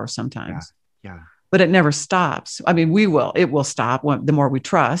couple hours sometimes. Yeah. But it never stops. I mean, it will stop the more we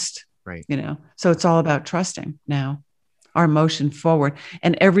trust. Right. So it's all about trusting now our motion forward.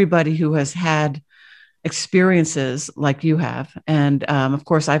 And everybody who has had experiences like you have, and of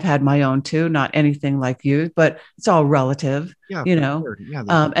course, I've had my own too, not anything like you, but it's all relative, Yeah,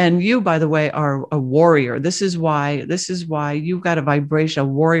 and you, by the way, are a warrior. This is why you've got a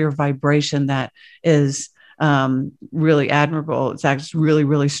warrior vibration that is really admirable. It's actually really,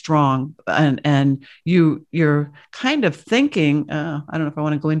 really strong. And you're kind of thinking, I don't know if I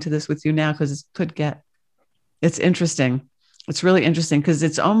want to go into this with you now, because it's interesting. It's really interesting because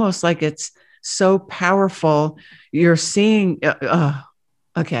it's almost like it's so powerful. You're seeing,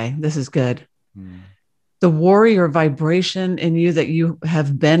 okay, this is good. The warrior vibration in you that you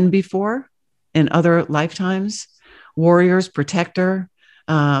have been before in other lifetimes, warriors, protector,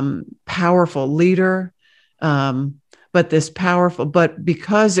 powerful leader, but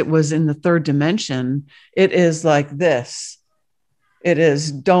because it was in the third dimension, it is like this. It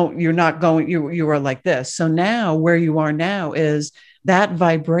is, you are like this. So now where you are now is that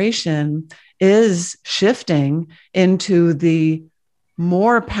vibration is shifting into the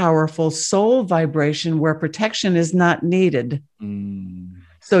more powerful soul vibration where protection is not needed.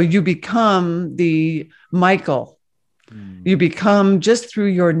 So you become the Michael. You become, just through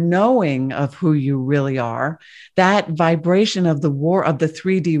your knowing of who you really are, that vibration of the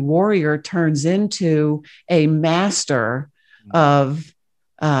 3D warrior turns into a master of,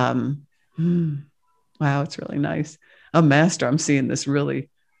 wow, it's really nice. A master. I'm seeing this really,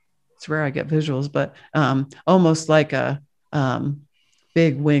 it's rare I get visuals, but almost like a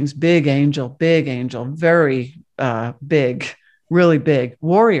big wings, big angel, very big, really big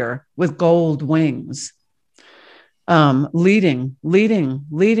warrior with gold wings. Leading.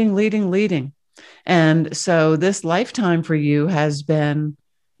 And so this lifetime for you has been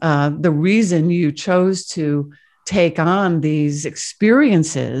the reason you chose to take on these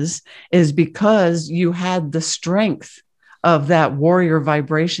experiences is because you had the strength of that warrior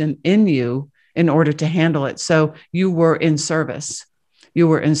vibration in you in order to handle it. So you were in service. You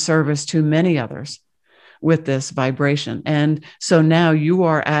were in service to many others with this vibration. And so now you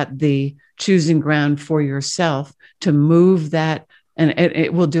are at the choosing ground for yourself to move that, and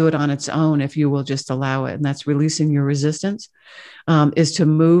it will do it on its own if you will just allow it. And that's releasing your resistance, is to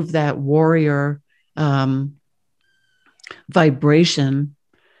move that warrior vibration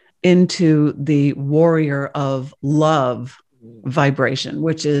into the warrior of love vibration,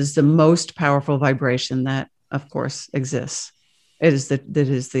 which is the most powerful vibration that, of course, exists. It is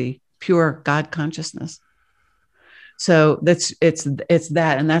the pure God consciousness. So it's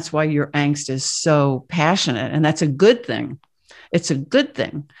that, and that's why your angst is so passionate, and that's a good thing. It's a good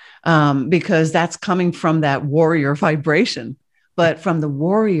thing because that's coming from that warrior vibration. But from the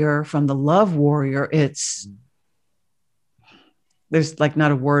warrior, from the love warrior, there's like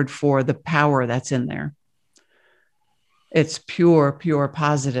not a word for the power that's in there. It's pure, pure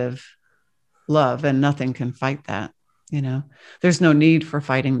positive love, and nothing can fight that. There's no need for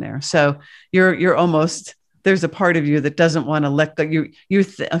fighting there. So you're almost, there's a part of you that doesn't want to let go.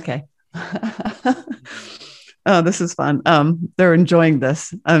 Okay. Oh, this is fun. They're enjoying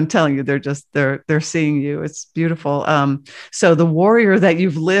this. I'm telling you, they're seeing you. It's beautiful. So the warrior that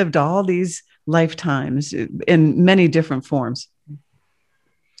you've lived all these lifetimes in many different forms,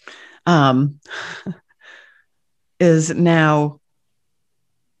 is now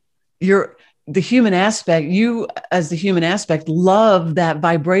the human aspect. You, as the human aspect, love that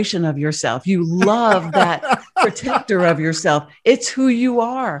vibration of yourself. You love that protector of yourself. It's who you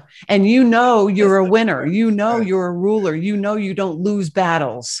are. And you're a winner. You're a ruler. You don't lose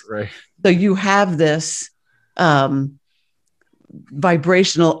battles. Right. So you have this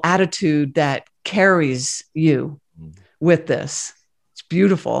vibrational attitude that carries you with this. It's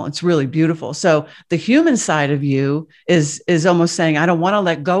beautiful. It's really beautiful. So the human side of you is almost saying, I don't want to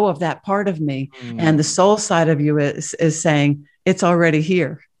let go of that part of me. And the soul side of you is saying, it's already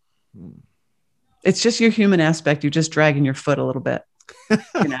here. It's just your human aspect. You're just dragging your foot a little bit,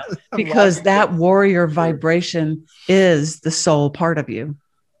 because that warrior vibration is the soul part of you.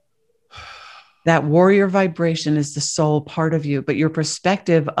 That warrior vibration is the soul part of you, but your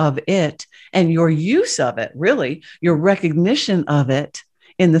perspective of it and your use of it, really, your recognition of it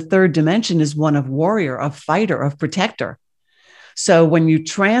in the third dimension is one of warrior, of fighter, of protector. So when you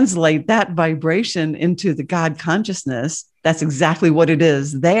translate that vibration into the God consciousness, that's exactly what it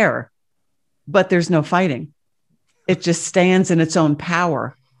is there, but there's no fighting. It just stands in its own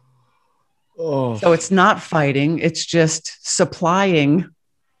power. Oh. So it's not fighting. It's just supplying.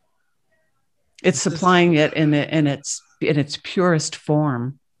 It's supplying it in its purest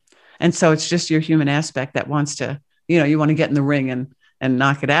form. And so it's just your human aspect that wants to, you want to get in the ring and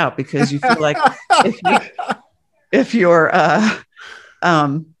knock it out, because you feel like if you're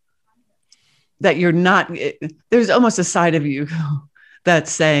that you're not, there's almost a side of you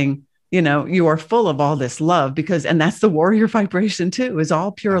that's saying, you are full of all this love, and that's the warrior vibration too, is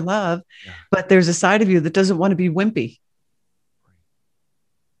all pure love. Yeah. But there's a side of you that doesn't want to be wimpy.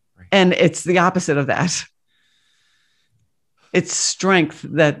 And it's the opposite of that. It's strength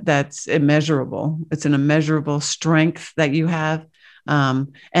that's immeasurable. It's an immeasurable strength that you have.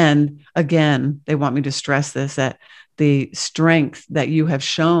 And again, they want me to stress this, that the strength that you have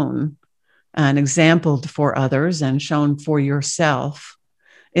shown and exampled for others and shown for yourself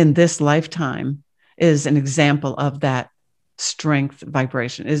in this lifetime is an example of that strength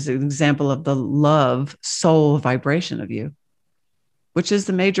vibration, is an example of the love soul vibration of you, which is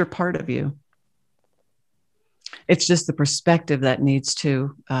the major part of you. It's just the perspective that needs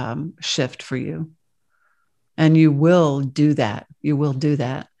to shift for you. And you will do that. You will do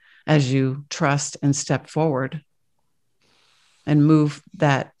that as you trust and step forward and move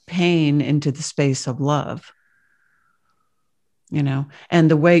that pain into the space of love.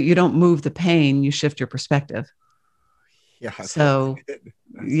 And the way you don't move the pain, you shift your perspective. Yeah. So,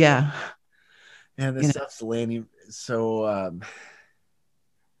 yeah. And this stuff's landing. So,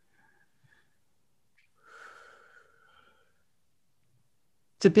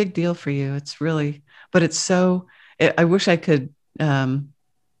 it's a big deal for you. It's really, but it's so, I wish I could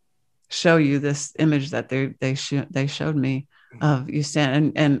show you this image that they showed me of you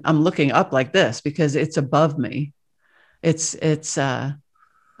stand, and I'm looking up like this because it's above me. It's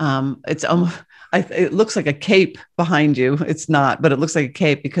almost, it looks like a cape behind you. It's not, but it looks like a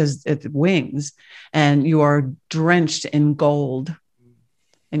cape because it's wings, and you are drenched in gold,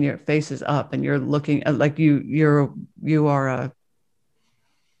 and your face is up, and you're looking like you are a,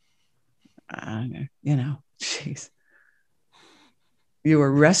 jeez, you're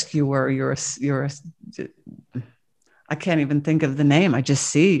a rescuer. You're a, I can't even think of the name. I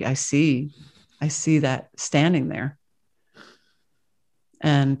see that standing there.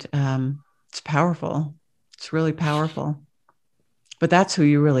 And it's powerful. It's really powerful. But that's who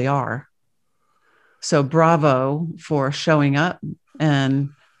you really are. So bravo for showing up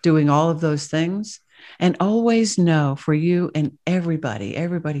and doing all of those things. And always know, for you and everybody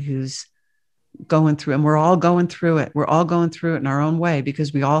who's going through, and we're all going through it. We're all going through it in our own way,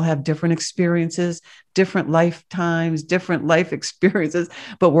 because we all have different experiences, different lifetimes, different life experiences,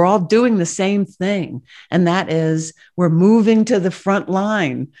 but we're all doing the same thing. And that is, we're moving to the front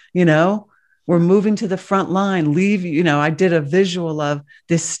line, we're moving to the front line. I did a visual of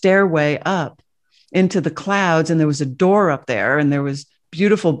this stairway up into the clouds, and there was a door up there, and there was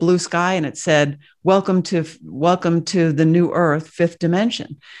beautiful blue sky, and it said, welcome to the new earth, fifth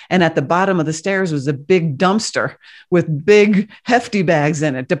dimension. And at the bottom of the stairs was a big dumpster with big hefty bags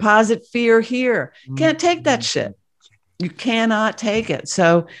in it. Deposit fear here. Can't take that shit. You cannot take it.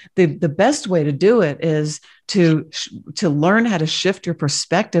 So the best way to do it is to learn how to shift your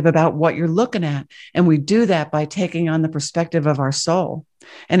perspective about what you're looking at. And we do that by taking on the perspective of our soul.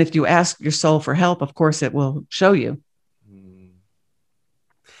 And if you ask your soul for help, of course, it will show you.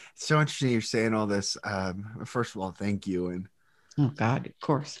 It's so interesting you're saying all this. First of all, thank you. And oh God, of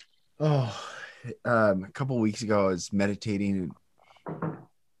course. A couple of weeks ago, I was meditating,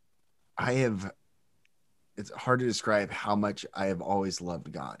 and it's hard to describe how much I have always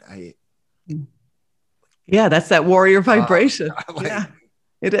loved God. Yeah, that's that warrior vibration. Yeah,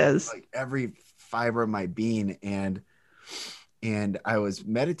 it is. Like every fiber of my being. And I was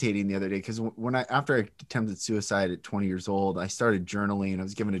meditating the other day because after I attempted suicide at 20 years old, I started journaling. I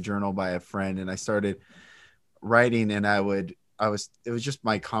was given a journal by a friend, and I started writing, and it was just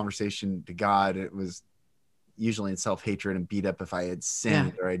my conversation to God. It was usually in self-hatred and beat up if I had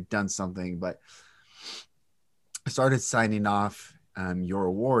sinned or I'd done something, but I started signing off, you're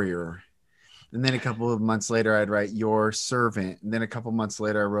a warrior. And then a couple of months later, I'd write your servant. And then a couple of months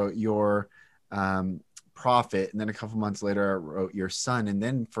later, I wrote your prophet. And then a couple of months later, I wrote your son. And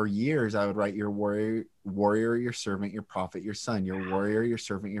then for years, I would write your warrior, your servant, your prophet, your son, your warrior, your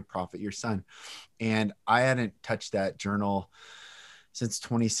servant, your prophet, your son. And I hadn't touched that journal since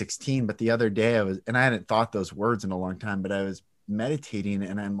 2016. But the other day I hadn't thought those words in a long time, but I was meditating,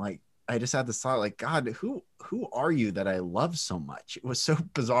 and I'm like, I just had this thought, like, God, who are you that I love so much? It was so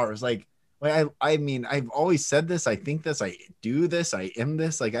bizarre. It was like I mean, I've always said this, I think this, I do this, I am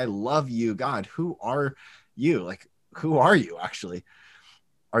this, like, I love you, God. Who are you? Like, who are you actually?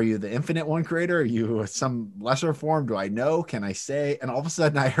 Are you the infinite one creator? Are you some lesser form? Do I know? Can I say? And all of a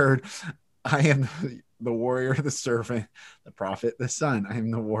sudden I heard, I am the warrior, the servant, the prophet, the son. I am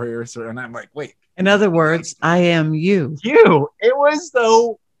the warrior, servant. And I'm like, wait. In other words, I am you. It was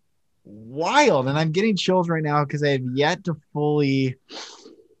so wild. And I'm getting chills right now because I have yet to fully.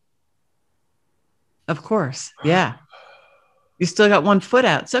 Of course. Yeah. You still got one foot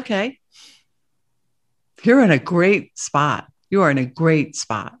out. It's okay. You're in a great spot. You are in a great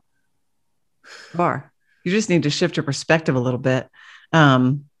spot. You are. You just need to shift your perspective a little bit.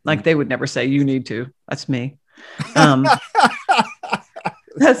 Like they would never say you need to. That's me.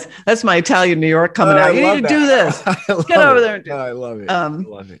 That's my Italian New York coming out. You need to do this. Get over there and do it. I love it. I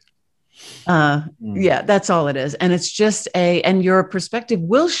love it. Yeah, that's all it is. And it's just and your perspective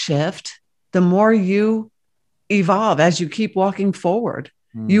will shift the more you evolve as you keep walking forward.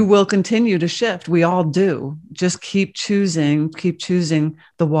 You will continue to shift. We all do. Just keep choosing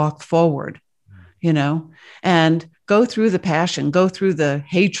the walk forward, and go through the passion, go through the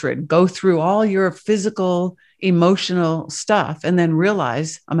hatred, go through all your physical, emotional stuff, and then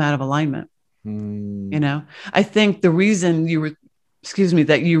realize I'm out of alignment. I think the reason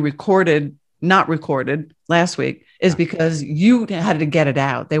that you not recorded last week is because you had to get it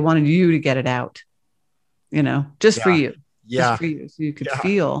out. They wanted you to get it out, just for you. Just for you, so you could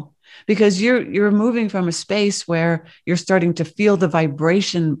feel, because you're moving from a space where you're starting to feel the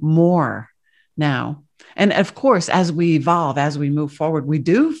vibration more now. And of course, as we evolve, as we move forward, we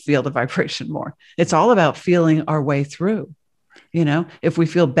do feel the vibration more. It's all about feeling our way through. If we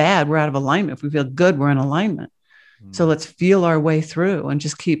feel bad, we're out of alignment. If we feel good, we're in alignment. So let's feel our way through and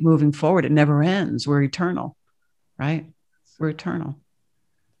just keep moving forward. It never ends. We're eternal, right? We're eternal.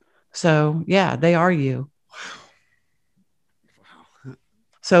 So yeah, they are you.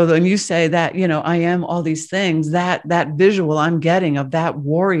 So when you say that, I am all these things, that visual I'm getting of that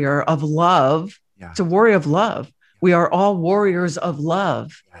warrior of love, it's a warrior of love. We are all warriors of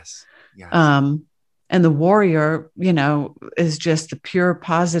love. Yes. And the warrior, is just the pure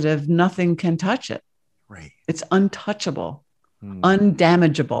positive. Nothing can touch it. Right. It's untouchable,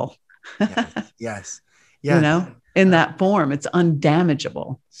 undamageable. Yes. In that form, it's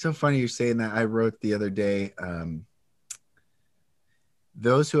undamageable. So funny you're saying that. I wrote the other day,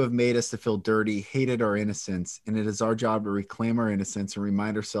 those who have made us to feel dirty hated our innocence, and it is our job to reclaim our innocence and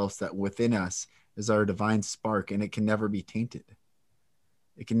remind ourselves that within us is our divine spark, and it can never be tainted.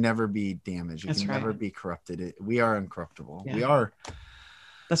 It can never be damaged. It can never be corrupted. We are uncorruptible. We are.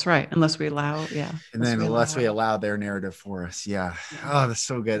 That's right. Unless we allow, And then unless we allow their narrative for us. Yeah. Oh, that's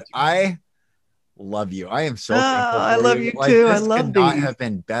so good. I love you. I am so thankful for I love you too. I love could not have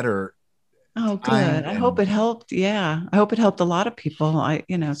been better. Oh, good. I hope it helped. Yeah. I hope it helped a lot of people.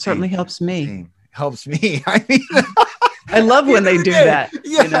 It certainly helps me. Helps me. I mean, I love when they do that.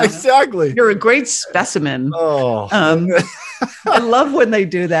 Yeah, exactly. You're a great specimen. Oh, I love when they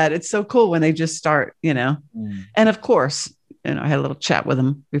do that. It's so cool when they just start, And of course, I had a little chat with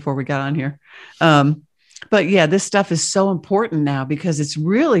them before we got on here. But yeah, this stuff is so important now because it's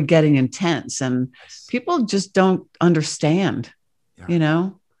really getting intense and people just don't understand,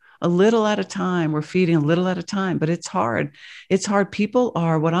 a little at a time. We're feeding a little at a time, but it's hard. It's hard. People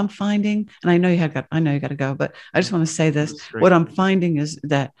are what I'm finding. And I know you got to go, but I just want to say this. What I'm finding is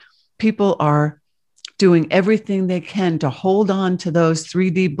that people are doing everything they can to hold on to those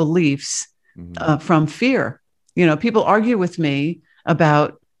 3D beliefs from fear. People argue with me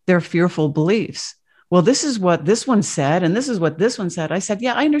about their fearful beliefs. Well, this is what this one said, and this is what this one said. I said,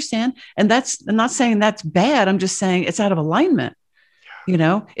 yeah, I understand. And I'm not saying that's bad. I'm just saying it's out of alignment.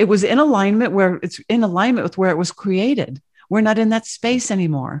 It was in alignment where it's in alignment with where it was created. We're not in that space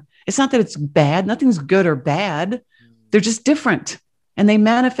anymore. It's not that it's bad. Nothing's good or bad. They're just different and they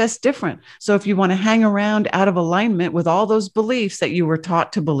manifest different. So if you want to hang around out of alignment with all those beliefs that you were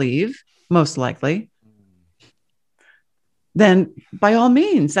taught to believe, most likely, then by all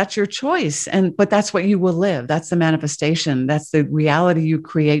means, that's your choice. But that's what you will live. That's the manifestation. That's the reality you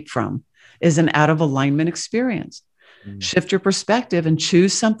create from, is an out of alignment experience. Shift your perspective and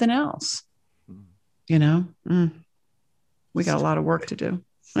choose something else. We got a lot of work to do.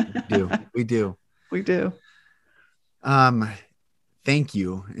 We do. Thank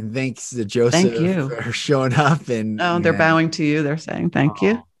you. And thanks to Joseph for showing up. They're bowing to you. They're saying, thank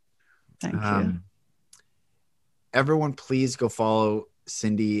you. Thank you. Everyone, please go follow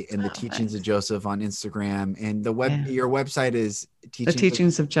Cindy and the Teachings of Joseph on Instagram, and your website is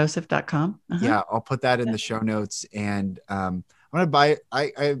theteachingsofjoseph.com. Yeah, I'll put that in the show notes, and I'm gonna buy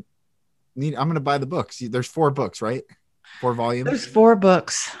I'm gonna buy the books. There's 4 books, right? 4 volumes. There's 4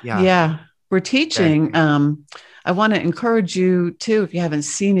 books. Yeah. We're teaching. Okay. I want to encourage you too, if you haven't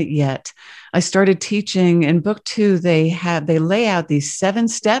seen it yet. I started teaching in book 2. They lay out these 7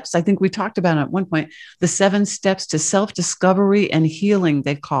 steps. I think we talked about it at one point, the 7 steps to self-discovery and healing,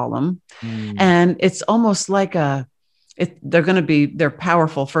 they call them. And it's almost like they're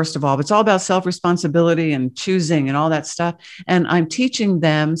powerful, first of all, but it's all about self-responsibility and choosing and all that stuff. And I'm teaching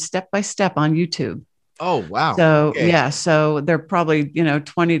them step by step on YouTube. Oh, wow. So, yeah. So they're probably,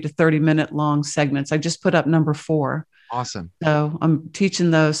 20 to 30 minute long segments. I just put up number 4. Awesome. So I'm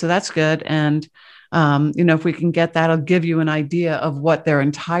teaching those. So that's good. And, if we can get that, it'll give you an idea of what their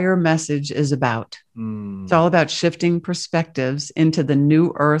entire message is about. It's all about shifting perspectives into the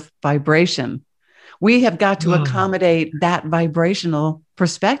new earth vibration. We have got to accommodate that vibrational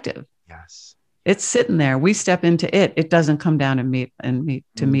perspective. Yes. It's sitting there. We step into it. It doesn't come down and meet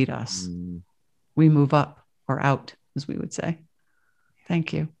us. We move up or out, as we would say.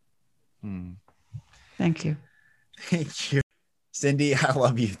 Thank you. Thank you. Thank you. Cindy, I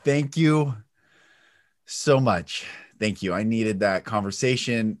love you. Thank you so much. Thank you. I needed that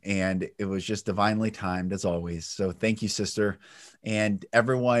conversation, and it was just divinely timed as always. So thank you, sister. And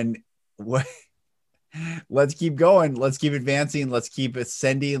everyone, let's keep going. Let's keep advancing. Let's keep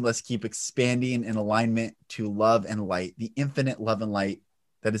ascending. Let's keep expanding in alignment to love and light, the infinite love and light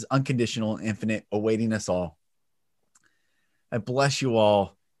that is unconditional and infinite, awaiting us all. I bless you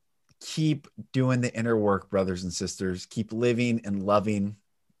all. Keep doing the inner work, brothers and sisters. Keep living and loving,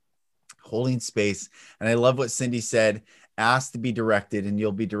 holding space. And I love what Cindy said, ask to be directed and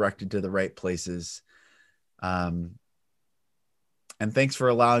you'll be directed to the right places. And thanks for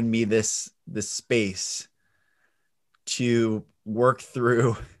allowing me this space to work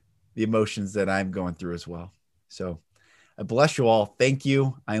through the emotions that I'm going through as well. So I bless you all. Thank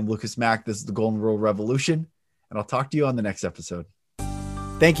you. I am Lucas Mack. This is the Golden Rule Revolution, and I'll talk to you on the next episode.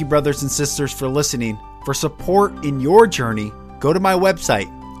 Thank you, brothers and sisters, for listening. For support in your journey, go to my website,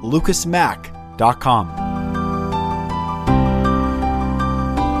 lucasmack.com.